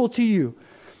gospel to you,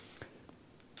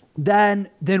 then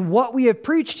what we have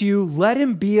preached to you, let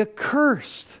him be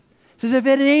accursed. It says, if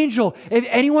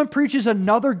anyone preaches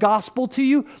another gospel to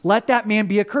you, let that man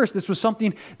be accursed. This was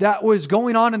something that was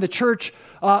going on in the church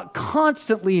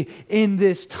constantly in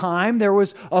this time. There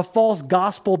was a false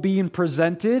gospel being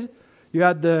presented. You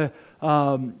had the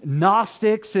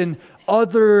Gnostics and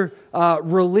other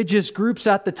religious groups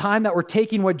at the time that were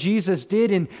taking what Jesus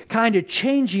did and kind of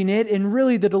changing it. And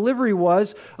really the delivery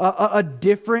was a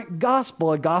different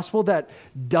gospel, a gospel that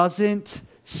doesn't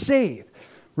save.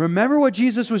 Remember what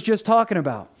Jesus was just talking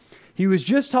about. He was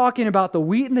just talking about the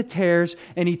wheat and the tares,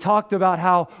 and he talked about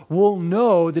how we'll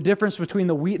know the difference between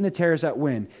the wheat and the tares at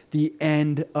when? The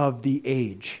end of the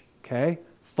age. Okay?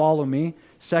 Follow me.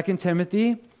 2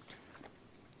 Timothy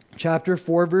chapter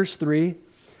 4, verse 3.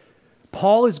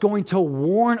 Paul is going to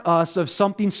warn us of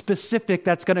something specific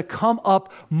that's going to come up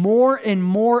more and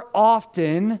more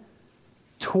often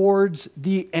towards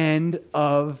the end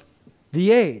of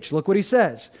the age. Look what he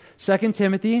says. 2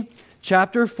 Timothy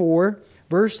chapter 4,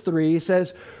 verse 3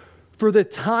 says, "For the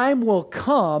time will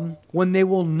come when they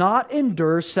will not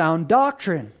endure sound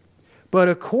doctrine, but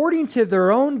according to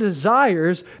their own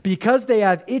desires, because they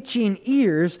have itching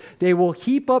ears, they will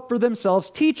heap up for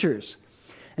themselves teachers.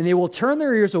 And they will turn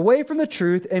their ears away from the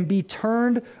truth and be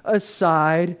turned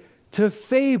aside to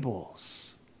fables."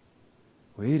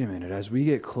 Wait a minute, as we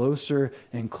get closer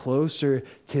and closer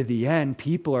to the end,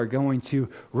 people are going to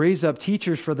raise up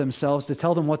teachers for themselves to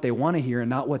tell them what they want to hear and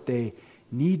not what they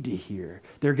need to hear.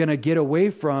 They're going to get away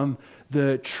from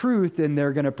the truth and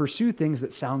they're going to pursue things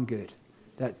that sound good,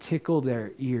 that tickle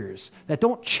their ears, that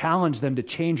don't challenge them to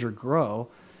change or grow,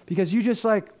 because you just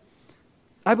like,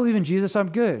 I believe in Jesus,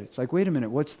 I'm good. It's like, wait a minute,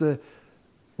 what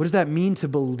does that mean to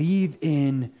believe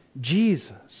in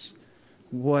Jesus?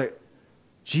 What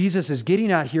Jesus is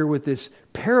getting at here with this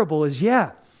parable is,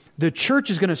 the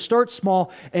church is going to start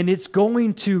small and it's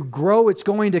going to grow. It's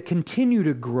going to continue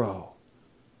to grow.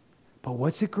 But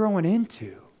what's it growing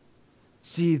into?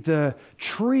 See, the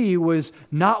tree was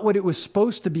not what it was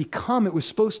supposed to become. It was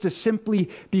supposed to simply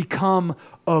become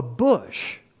a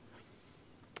bush.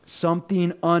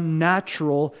 Something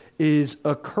unnatural is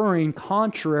occurring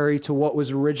contrary to what was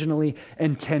originally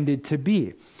intended to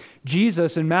be.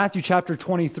 Jesus in Matthew chapter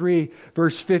 23,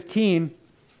 verse 15,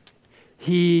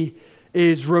 he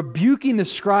is rebuking the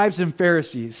scribes and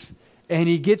Pharisees, and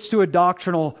he gets to a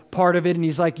doctrinal part of it, and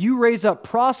he's like, you raise up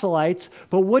proselytes,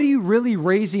 but what are you really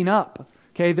raising up?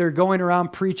 Okay, they're going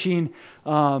around preaching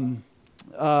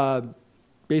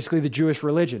basically the Jewish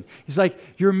religion. He's like,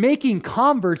 you're making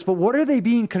converts, but what are they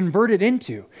being converted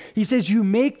into? He says, you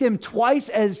make them twice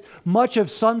as much of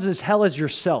sons of hell as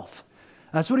yourself.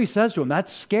 That's what he says to them.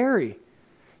 That's scary.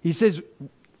 He says,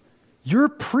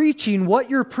 what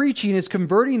you're preaching is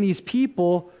converting these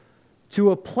people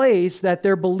to a place that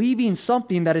they're believing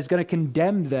something that is going to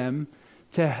condemn them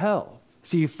to hell.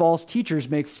 See, false teachers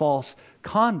make false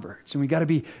converts, and we got to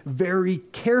be very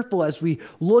careful as we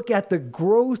look at the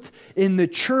growth in the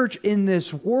church in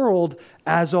this world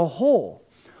as a whole.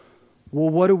 Well,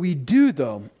 what do we do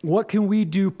though? What can we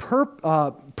do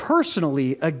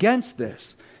personally against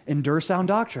this? Endure sound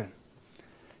doctrine.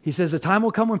 He says the time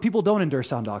will come when people don't endure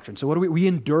sound doctrine. So what do we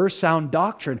endure sound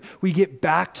doctrine. We get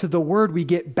back to the word. We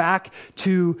get back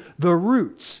to the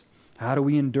roots. How do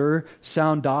we endure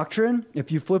sound doctrine?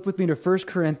 If you flip with me to 1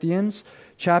 Corinthians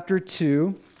chapter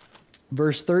 2,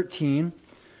 verse 13.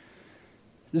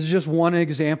 This is just one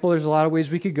example. There's a lot of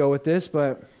ways we could go with this,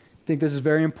 but I think this is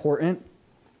very important.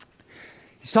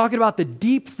 He's talking about the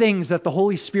deep things that the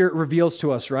Holy Spirit reveals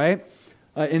to us, right?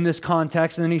 In this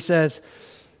context. And then he says,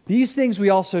 these things we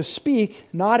also speak,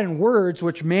 not in words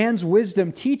which man's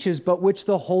wisdom teaches, but which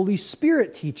the Holy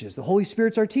Spirit teaches. The Holy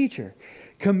Spirit's our teacher.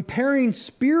 Comparing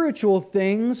spiritual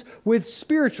things with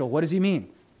spiritual. What does he mean?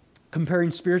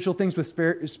 Comparing spiritual things with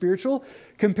spiritual.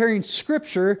 Comparing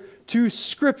Scripture to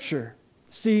Scripture.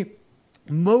 See,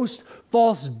 most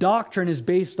false doctrine is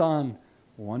based on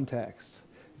one text.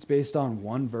 It's based on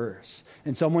one verse.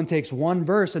 And someone takes one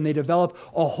verse and they develop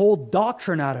a whole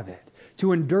doctrine out of it.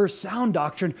 To endure sound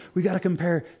doctrine, we got to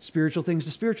compare spiritual things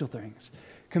to spiritual things.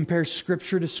 Compare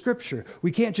Scripture to Scripture.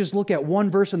 We can't just look at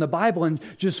one verse in the Bible and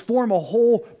just form a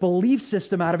whole belief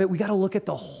system out of it. We got to look at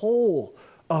the whole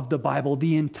of the Bible,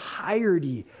 the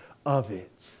entirety of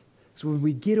it. So when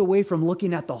we get away from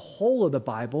looking at the whole of the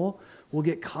Bible, we'll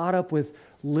get caught up with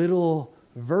little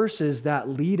verses that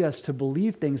lead us to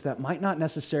believe things that might not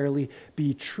necessarily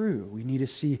be true. We need to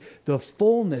see the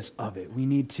fullness of it. We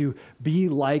need to be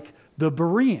like the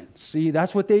Bereans. See,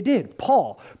 that's what they did.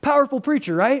 Paul, powerful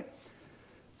preacher, right?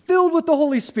 Filled with the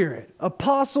Holy Spirit.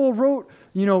 Apostle wrote,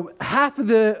 half of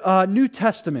the New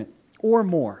Testament or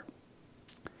more.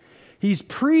 He's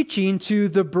preaching to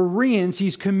the Bereans.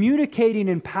 He's communicating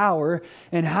in power.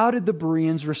 And how did the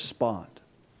Bereans respond?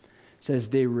 It says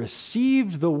they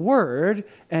received the word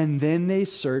and then they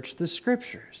searched the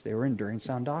scriptures. They were enduring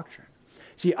sound doctrine.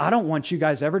 See, I don't want you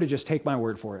guys ever to just take my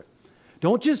word for it.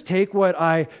 Don't just take what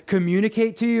I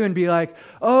communicate to you and be like,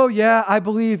 oh yeah, I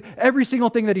believe every single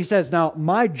thing that he says. Now,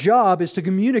 my job is to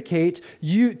communicate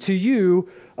to you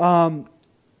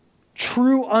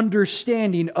true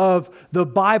understanding of the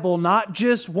Bible, not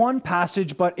just one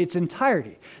passage, but its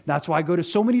entirety. That's why I go to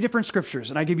so many different scriptures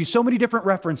and I give you so many different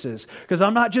references, because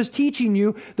I'm not just teaching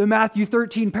you the Matthew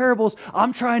 13 parables.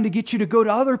 I'm trying to get you to go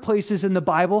to other places in the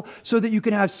Bible so that you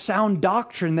can have sound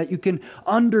doctrine, that you can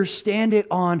understand it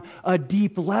on a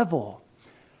deep level.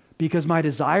 Because my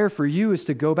desire for you is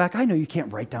to go back. I know you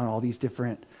can't write down all these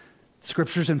different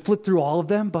scriptures and flip through all of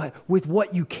them, but with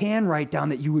what you can write down,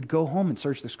 that you would go home and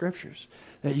search the scriptures,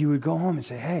 that you would go home and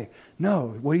say, hey,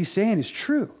 no, what he's saying is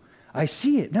true. I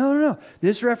see it. No.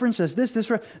 This reference says this.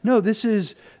 This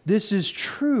is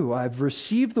true. I've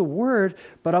received the word,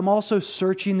 but I'm also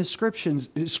searching the scriptures.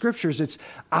 It's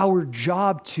our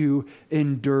job to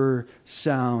endure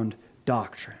sound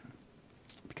doctrine.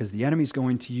 Because the enemy's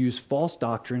going to use false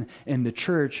doctrine in the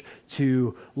church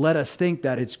to let us think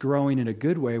that it's growing in a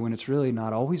good way when it's really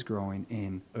not always growing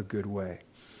in a good way.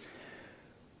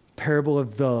 Parable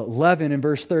of the leaven in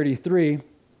verse 33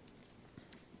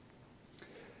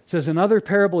 says, another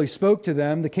parable he spoke to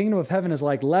them, the kingdom of heaven is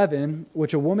like leaven,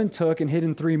 which a woman took and hid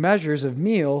in 3 measures of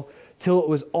meal till it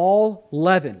was all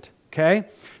leavened. Okay?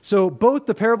 So both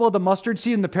the parable of the mustard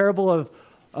seed and the parable of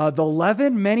the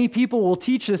leaven, many people will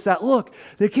teach us that, look,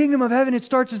 the kingdom of heaven, it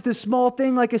starts as this small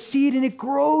thing like a seed and it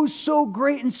grows so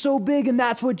great and so big, and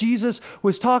that's what Jesus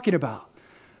was talking about.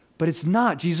 But it's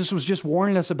not. Jesus was just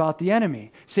warning us about the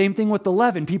enemy. Same thing with the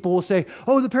leaven. People will say,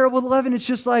 oh, the parable of the leaven, it's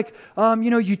just like,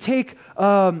 you take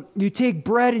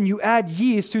bread and you add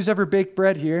yeast. Who's ever baked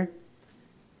bread here?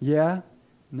 Yeah?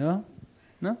 No?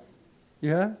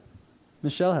 Yeah?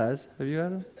 Michelle has. Have you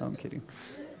had it? Oh, I'm kidding.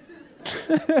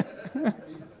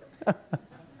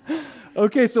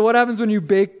 Okay, so what happens when you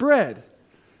bake bread?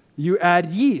 You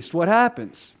add yeast. What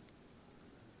happens?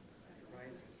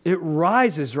 It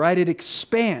rises, right? It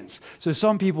expands. So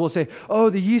some people will say, oh,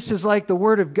 the yeast is like the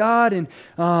Word of God, and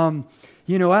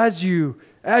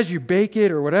as you bake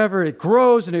it or whatever, it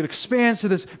grows and it expands to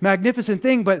this magnificent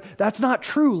thing, but that's not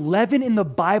true. Leaven in the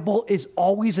Bible is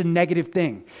always a negative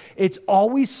thing. It's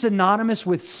always synonymous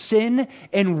with sin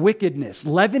and wickedness.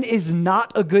 Leaven is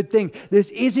not a good thing. This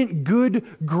isn't good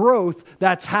growth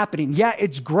that's happening. Yeah,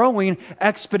 it's growing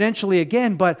exponentially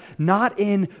again, but not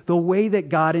in the way that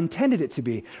God intended it to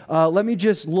be. Let me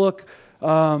just look,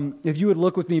 if you would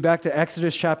look with me back to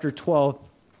Exodus chapter 12.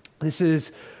 This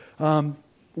is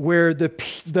where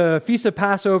the Feast of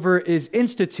Passover is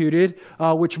instituted,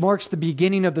 which marks the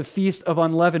beginning of the Feast of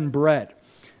Unleavened Bread.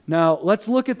 Now, let's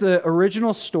look at the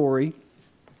original story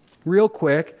real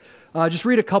quick. Just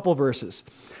read a couple verses,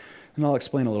 and I'll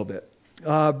explain a little bit.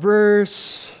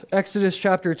 Exodus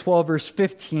chapter 12, verse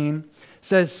 15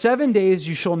 says, 7 days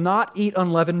you shall not eat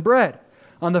unleavened bread.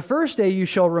 On the first day you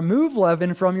shall remove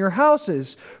leaven from your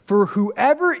houses. For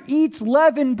whoever eats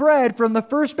leavened bread from the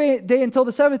first day until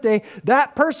the 7th day,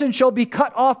 that person shall be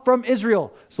cut off from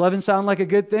Israel. Does leaven sound like a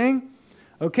good thing?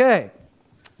 Okay.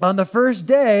 On the first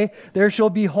day there shall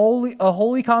be a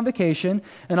holy convocation,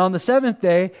 and on the 7th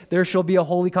day there shall be a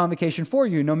holy convocation for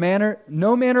you. No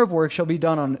manner of work shall be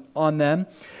done on them,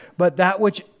 but that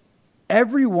which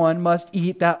everyone must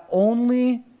eat, that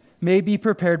only may be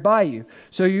prepared by you.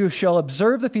 So you shall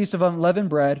observe the feast of unleavened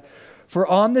bread, for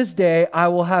on this day I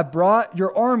will have brought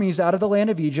your armies out of the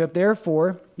land of Egypt.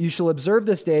 Therefore you shall observe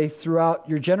this day throughout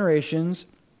your generations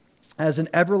as an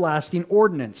everlasting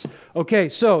ordinance. Okay,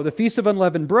 so the Feast of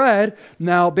Unleavened Bread,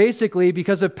 now basically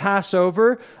because of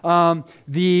Passover,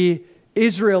 the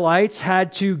Israelites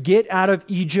had to get out of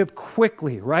Egypt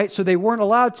quickly, right? So they weren't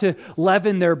allowed to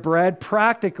leaven their bread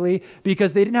practically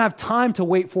because they didn't have time to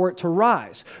wait for it to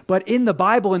rise. But in the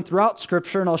Bible and throughout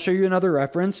Scripture, and I'll show you another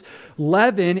reference,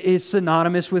 leaven is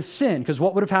synonymous with sin. Because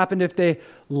what would have happened if they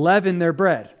leavened their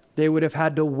bread? They would have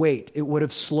had to wait. It would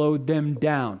have slowed them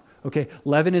down. Okay,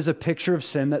 leaven is a picture of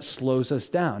sin that slows us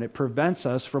down. It prevents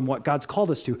us from what God's called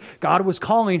us to. God was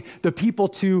calling the people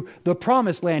to the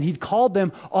promised land. He'd called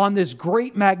them on this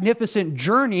great, magnificent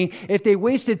journey. If they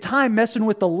wasted time messing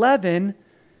with the leaven,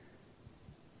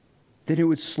 then it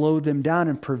would slow them down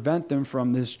and prevent them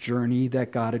from this journey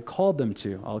that God had called them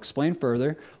to. I'll explain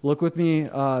further. Look with me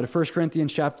to 1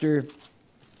 Corinthians chapter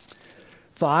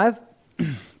 5.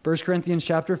 1 Corinthians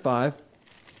chapter 5.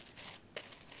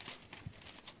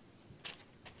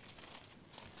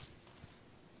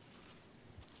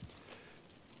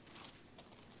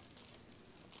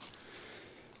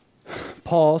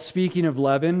 Paul, speaking of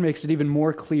leaven, makes it even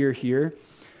more clear here.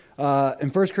 In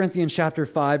 1 Corinthians chapter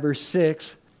 5, verse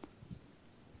 6,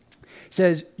 it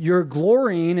says, "Your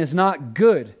glorying is not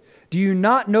good. Do you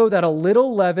not know that a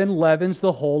little leaven leavens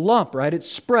the whole lump," right? It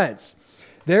spreads.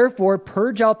 "Therefore,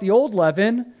 purge out the old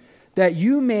leaven, that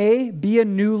you may be a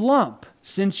new lump,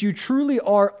 since you truly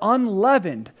are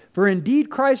unleavened. For indeed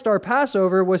Christ our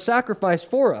Passover was sacrificed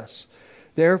for us.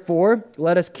 Therefore,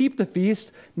 let us keep the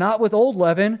feast, not with old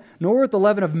leaven, nor with the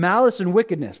leaven of malice and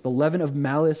wickedness," the leaven of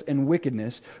malice and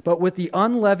wickedness, "but with the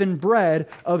unleavened bread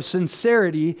of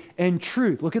sincerity and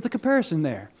truth." Look at the comparison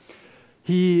there.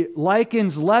 He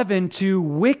likens leaven to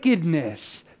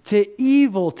wickedness, to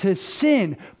evil, to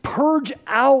sin. Purge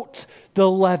out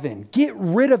the leaven. Get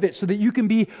rid of it so that you can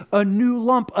be a new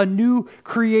lump, a new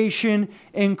creation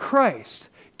in Christ.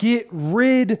 Get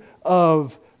rid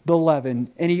of the leaven.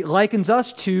 And he likens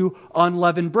us to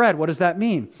unleavened bread. What does that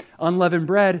mean? Unleavened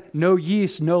bread, no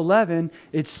yeast, no leaven.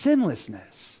 It's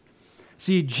sinlessness.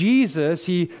 See, Jesus,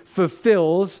 he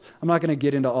fulfills, I'm not going to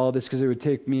get into all this because it would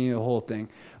take me a whole thing,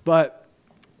 but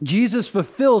Jesus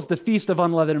fulfills the feast of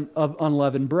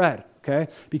unleavened bread,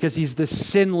 okay? Because he's the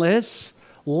sinless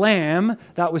lamb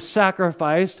that was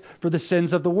sacrificed for the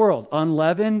sins of the world.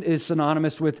 Unleavened is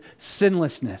synonymous with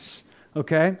sinlessness,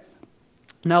 okay?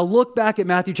 Now look back at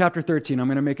Matthew chapter 13. I'm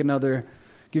going to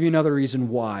give you another reason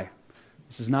why.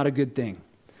 This is not a good thing.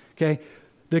 Okay?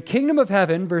 "The kingdom of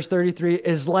heaven," verse 33,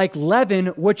 "is like leaven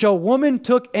which a woman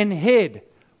took and hid."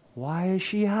 Why is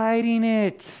she hiding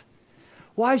it?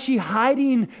 Why is she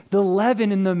hiding the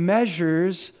leaven in the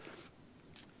measures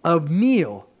of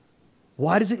meal?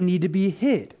 Why does it need to be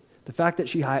hid? The fact that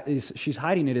she's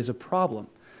hiding it is a problem.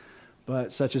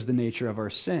 But such is the nature of our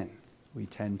sin. We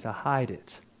tend to hide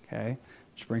it. Okay?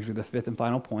 Which brings me to the fifth and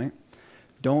final point.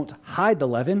 Don't hide the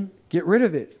leaven, get rid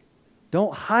of it.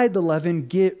 Don't hide the leaven,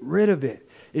 get rid of it.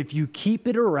 If you keep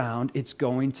it around, it's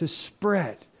going to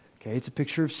spread. Okay, it's a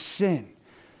picture of sin.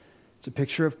 It's a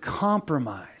picture of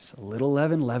compromise. A little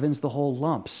leaven leavens the whole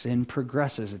lump. Sin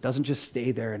progresses. It doesn't just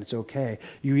stay there and it's okay.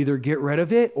 You either get rid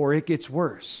of it or it gets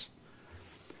worse.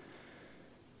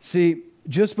 See,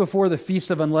 just before the Feast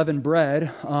of Unleavened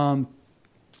Bread,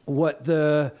 what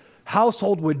the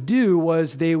household would do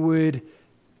was they would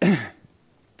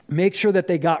make sure that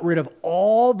they got rid of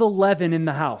all the leaven in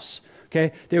the house.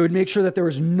 Okay, they would make sure that there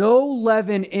was no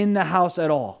leaven in the house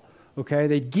at all. Okay,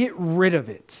 they'd get rid of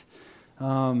it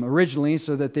originally,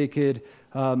 so that they could.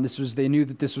 They knew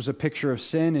that this was a picture of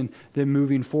sin and them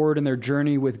moving forward in their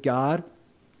journey with God.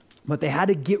 But they had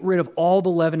to get rid of all the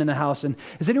leaven in the house. And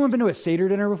has anyone been to a Seder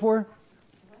dinner before?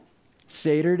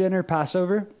 Seder dinner,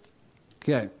 Passover.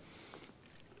 Okay.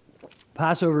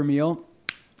 Passover meal,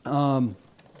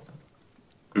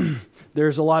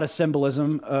 there's a lot of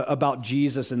symbolism about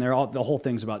Jesus, and the whole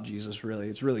thing's about Jesus, really.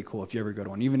 It's really cool if you ever go to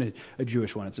one, even a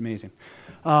Jewish one. It's amazing.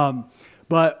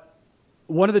 But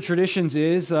one of the traditions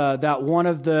is that one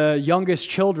of the youngest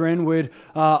children would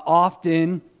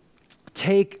often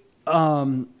take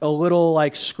a little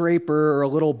like scraper or a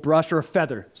little brush or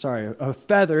a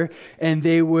feather, and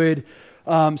they would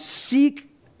seek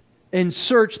and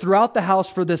search throughout the house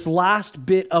for this last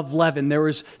bit of leaven. There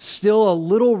was still a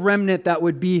little remnant that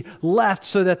would be left,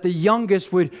 so that the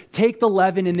youngest would take the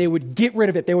leaven and they would get rid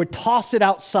of it. They would toss it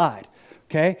outside.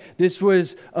 Okay? This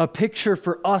was a picture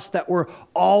for us that we're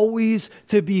always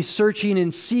to be searching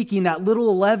and seeking that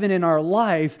little leaven in our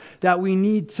life that we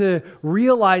need to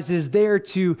realize is there,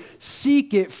 to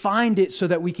seek it, find it, so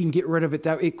that we can get rid of it,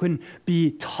 that it can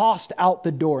be tossed out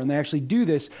the door. And they actually do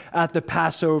this at the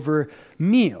Passover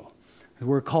meal.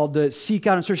 We're called to seek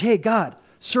out and search. Hey, God,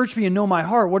 search me and know my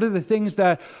heart. What are the things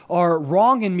that are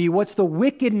wrong in me? What's the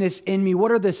wickedness in me?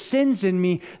 What are the sins in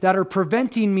me that are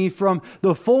preventing me from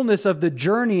the fullness of the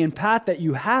journey and path that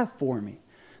you have for me?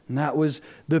 And that was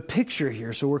the picture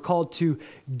here. So we're called to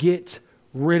get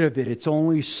rid of it. It's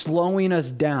only slowing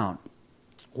us down.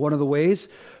 One of the ways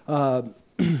to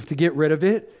get rid of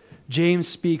it, James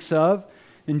speaks of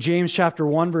in James chapter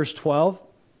 1, verse 12.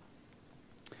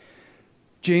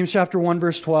 James chapter 1,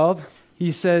 verse 12,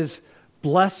 he says,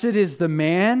 "Blessed is the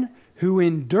man who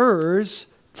endures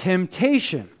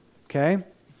temptation." Okay?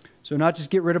 So not just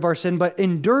get rid of our sin, but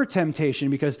endure temptation,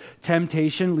 because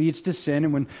temptation leads to sin.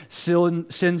 And when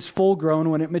sin's full grown,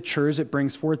 when it matures, it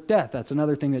brings forth death. That's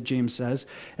another thing that James says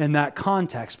in that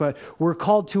context. But we're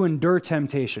called to endure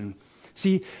temptation.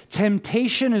 See,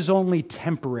 temptation is only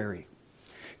temporary.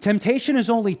 Temptation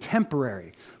is only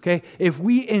temporary. Okay? If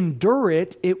we endure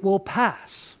it, it will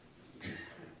pass.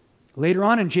 Later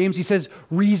on in James, he says,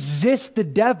 resist the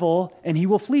devil and he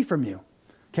will flee from you.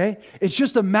 Okay? It's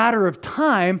just a matter of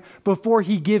time before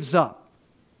he gives up.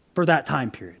 for that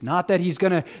time period. Not that he's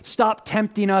going to stop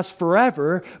tempting us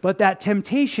forever, but that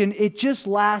temptation, it just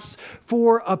lasts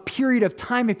for a period of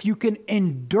time. If you can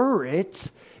endure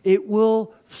it, it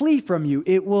will flee from you.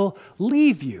 It will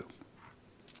leave you.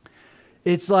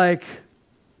 It's like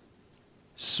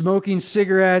smoking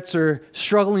cigarettes or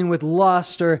struggling with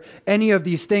lust or any of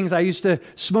these things. I used to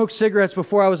smoke cigarettes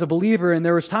before I was a believer, and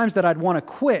there was times that I'd want to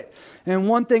quit. And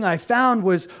one thing I found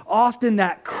was often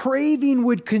that craving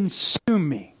would consume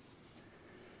me.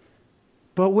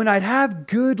 But when I'd have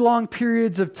good long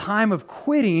periods of time of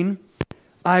quitting,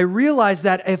 I realized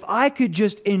that if I could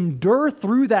just endure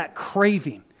through that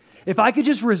craving, if I could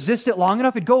just resist it long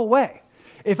enough, it'd go away.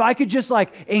 If I could just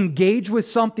engage with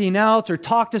something else or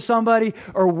talk to somebody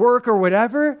or work or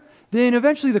whatever, then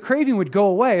eventually the craving would go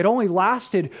away. It only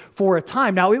lasted for a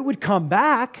time. Now it would come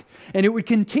back and it would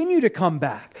continue to come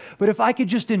back. But if I could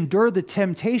just endure the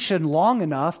temptation long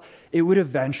enough, it would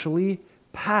eventually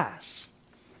pass.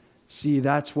 See,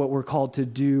 that's what we're called to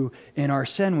do in our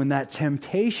sin. When that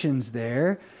temptation's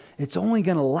there, it's only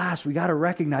going to last. We got to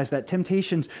recognize that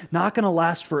temptation's not going to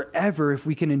last forever. If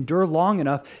we can endure long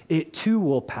enough, it too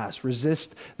will pass.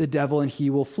 Resist the devil and he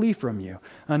will flee from you.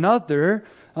 Another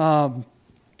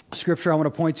scripture I want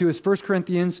to point to is 1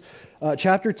 Corinthians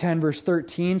chapter 10, verse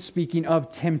 13, speaking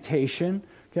of temptation.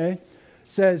 Okay, it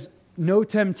says, "No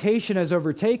temptation has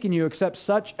overtaken you except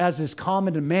such as is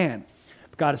common to man.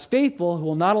 But God is faithful, who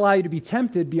will not allow you to be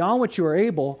tempted beyond what you are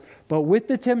able, but with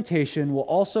the temptation will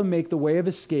also make the way of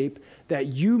escape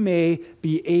that you may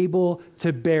be able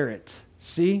to bear it."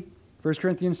 See, 1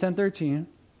 Corinthians 10:13.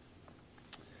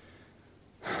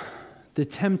 The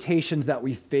temptations that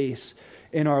we face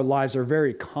in our lives are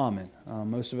very common.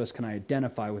 Most of us can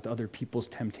identify with other people's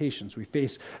temptations. We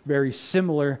face very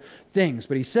similar things.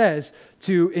 But he says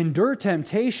to endure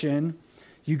temptation,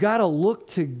 you got to look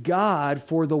to God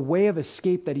for the way of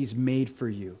escape that he's made for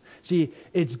you. See,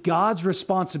 it's God's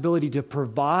responsibility to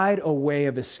provide a way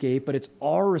of escape, but it's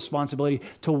our responsibility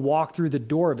to walk through the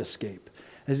door of escape.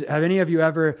 Have any of you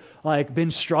ever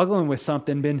been struggling with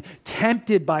something, been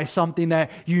tempted by something that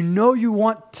you know you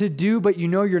want to do, but you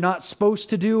know you're not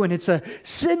supposed to do, and it's a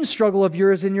sin struggle of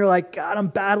yours, and you're like, God, I'm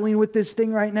battling with this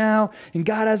thing right now, and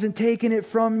God hasn't taken it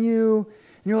from you.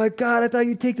 And you're like, God, I thought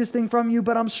you'd take this thing from you,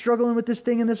 but I'm struggling with this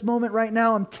thing in this moment right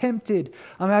now. I'm tempted.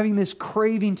 I'm having this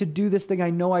craving to do this thing I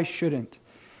know I shouldn't.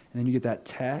 And then you get that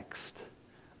text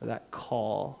or that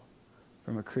call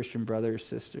from a Christian brother or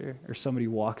sister, or somebody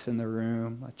walks in the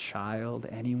room, a child,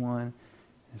 anyone.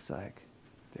 It's like,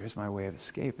 there's my way of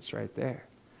escape. It's right there.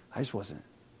 I just wasn't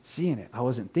seeing it. I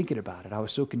wasn't thinking about it. I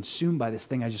was so consumed by this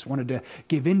thing. I just wanted to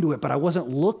give into it, but I wasn't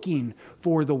looking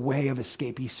for the way of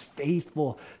escape. He's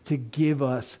faithful to give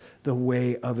us the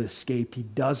way of escape. He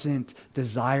doesn't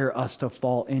desire us to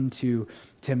fall into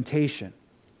temptation.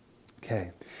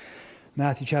 Okay.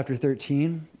 Matthew chapter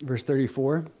 13, verse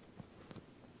 34.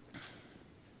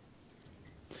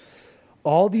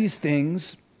 All these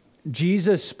things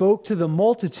Jesus spoke to the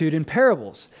multitude in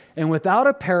parables, and without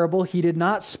a parable he did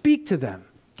not speak to them.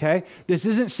 Okay? This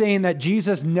isn't saying that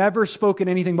Jesus never spoke in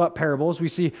anything but parables. We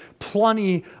see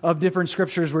plenty of different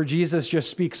scriptures where Jesus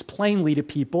just speaks plainly to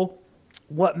people.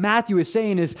 What Matthew is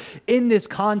saying is, in this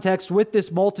context, with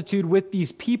this multitude, with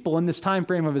these people, in this time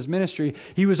frame of his ministry,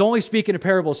 he was only speaking to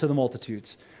parables to the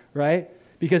multitudes, right?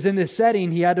 Because in this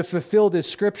setting, he had to fulfill this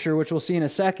scripture, which we'll see in a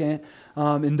second,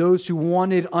 and those who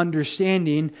wanted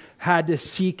understanding had to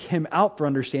seek him out for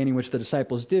understanding, which the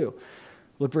disciples do.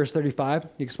 Look, verse 35,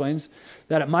 he explains,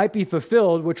 that it might be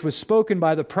fulfilled, which was spoken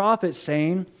by the prophet,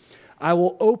 saying, I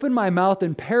will open my mouth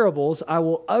in parables, I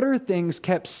will utter things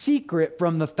kept secret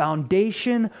from the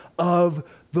foundation of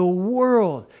the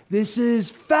world. This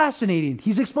is fascinating.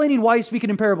 He's explaining why he's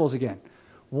speaking in parables again.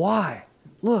 Why?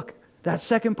 Look, that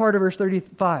second part of verse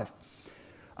 35.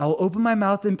 I will open my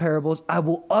mouth in parables. I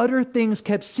will utter things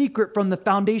kept secret from the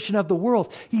foundation of the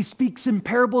world. He speaks in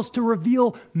parables to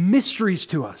reveal mysteries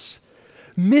to us.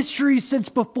 Mysteries since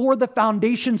before the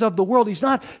foundations of the world. He's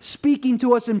not speaking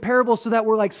to us in parables so that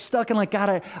we're stuck and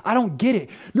God, I don't get it.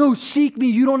 No, seek me.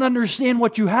 You don't understand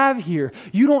what you have here.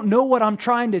 You don't know what I'm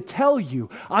trying to tell you.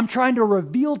 I'm trying to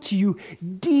reveal to you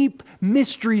deep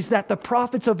mysteries that the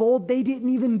prophets of old, they didn't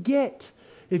even get.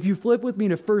 If you flip with me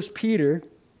to 1 Peter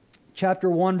chapter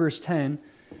 1, verse 10,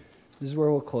 this is where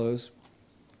we'll close.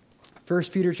 1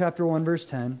 Peter chapter 1, verse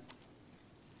 10.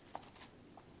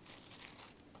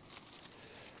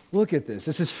 Look at this.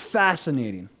 This is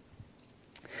fascinating.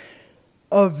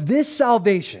 Of this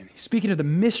salvation, speaking of the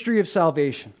mystery of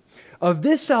salvation, of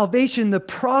this salvation the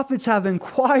prophets have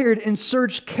inquired and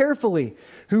searched carefully,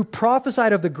 who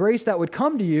prophesied of the grace that would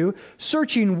come to you,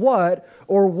 searching what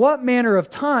or what manner of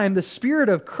time the Spirit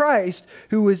of Christ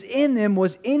who was in them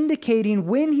was indicating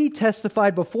when he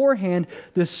testified beforehand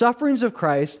the sufferings of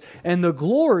Christ and the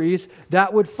glories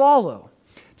that would follow.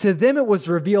 To them it was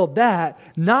revealed that,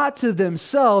 not to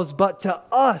themselves, but to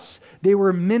us, they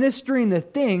were ministering the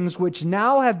things which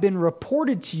now have been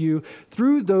reported to you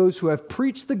through those who have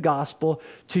preached the gospel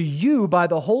to you by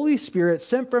the Holy Spirit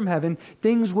sent from heaven,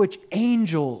 things which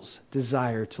angels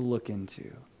desire to look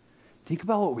into. Think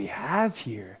about what we have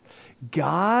here.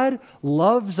 God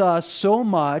loves us so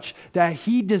much that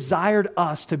he desired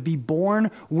us to be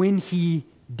born when he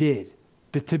did,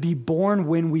 but to be born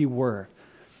when we were.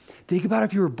 Think about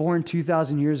if you were born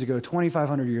 2,000 years ago,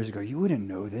 2,500 years ago. You wouldn't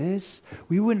know this.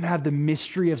 We wouldn't have the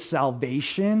mystery of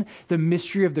salvation, the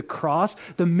mystery of the cross,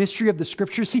 the mystery of the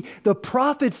scriptures. See, the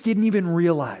prophets didn't even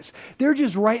realize. They're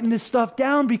just writing this stuff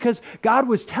down because God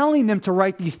was telling them to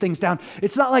write these things down.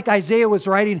 It's not like Isaiah was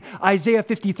writing Isaiah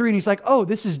 53 and he's like, oh,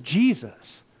 this is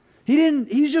Jesus.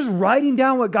 He's just writing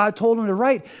down what God told him to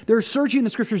write. They're searching the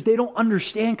scriptures. They don't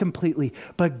understand completely.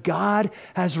 But God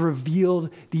has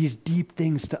revealed these deep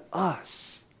things to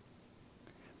us.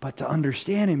 But to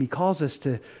understand him, he calls us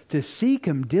to seek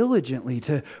him diligently,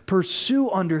 to pursue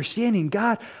understanding.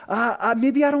 God,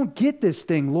 maybe I don't get this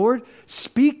thing, Lord.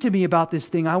 Speak to me about this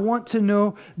thing. I want to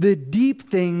know the deep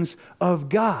things of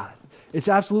God. It's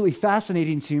absolutely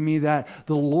fascinating to me that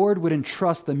the Lord would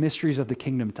entrust the mysteries of the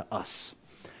kingdom to us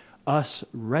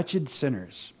wretched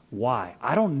sinners. Why?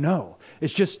 I don't know. It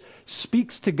just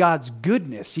speaks to God's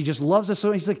goodness. He just loves us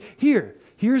so. He's like,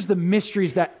 here's the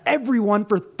mysteries that everyone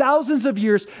for thousands of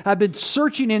years have been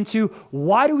searching into.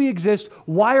 Why do we exist?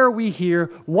 Why are we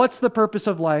here? What's the purpose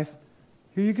of life?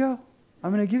 Here you go.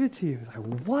 I'm going to give it to you.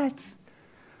 Like, what?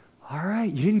 All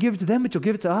right. You didn't give it to them, but you'll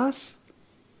give it to us?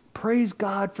 Praise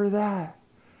God for that.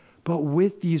 But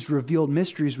with these revealed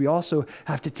mysteries, we also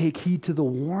have to take heed to the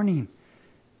warning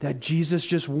that Jesus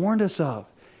just warned us of.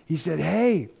 He said,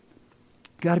 hey,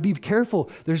 got to be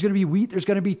careful. There's going to be wheat, there's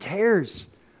going to be tares,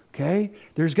 okay?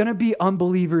 There's going to be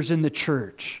unbelievers in the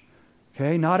church,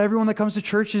 okay? Not everyone that comes to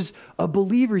church is a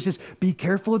believer. He says, be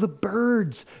careful of the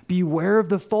birds. Beware of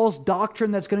the false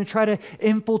doctrine that's going to try to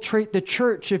infiltrate the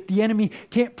church. If the enemy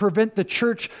can't prevent the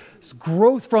church's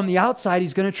growth from the outside,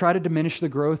 he's going to try to diminish the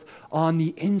growth on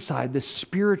the inside, the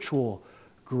spiritual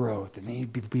growth. And then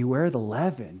beware the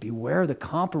leaven, beware the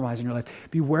compromise in your life,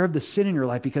 beware of the sin in your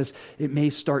life, because it may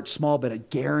start small, but I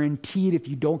guaranteed if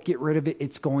you don't get rid of it,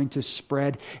 it's going to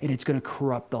spread and it's going to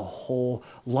corrupt the whole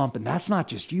lump. And that's not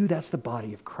just you, that's the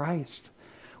body of Christ.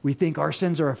 We think our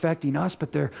sins are affecting us,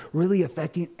 but they're really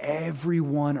affecting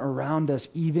everyone around us,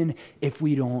 even if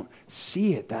we don't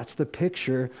see it. That's the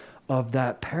picture of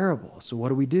that parable. So what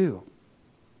do?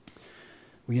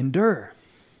 We endure.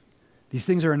 These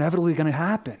things are inevitably going to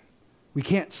happen. We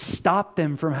can't stop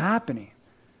them from happening.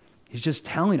 He's just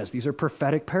telling us these are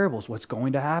prophetic parables, what's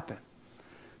going to happen.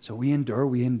 So we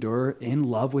endure in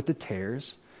love with the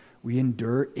tares. We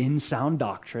endure in sound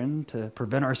doctrine to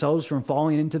prevent ourselves from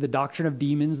falling into the doctrine of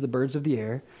demons, the birds of the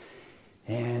air.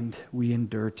 And we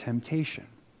endure temptation.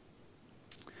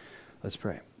 Let's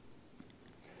pray.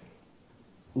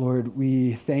 Lord,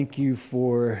 we thank you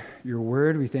for your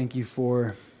word. We thank you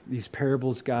for these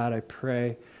parables, God. I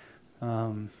pray,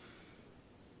 Lord,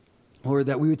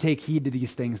 that we would take heed to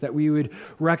these things, that we would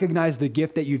recognize the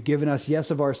gift that you've given us,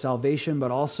 yes, of our salvation, but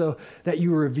also that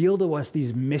you reveal to us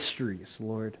these mysteries,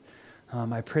 Lord.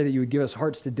 I pray that you would give us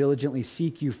hearts to diligently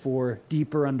seek you for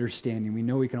deeper understanding. We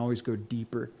know we can always go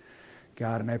deeper,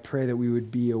 God, and I pray that we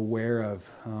would be aware of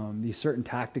these certain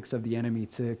tactics of the enemy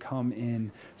to come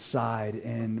inside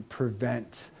and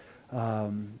prevent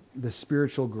the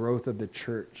spiritual growth of the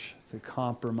church, to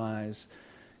compromise,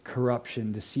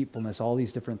 corruption, deceitfulness, all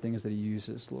these different things that he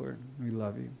uses, Lord. We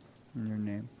love you. In your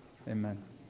name, amen.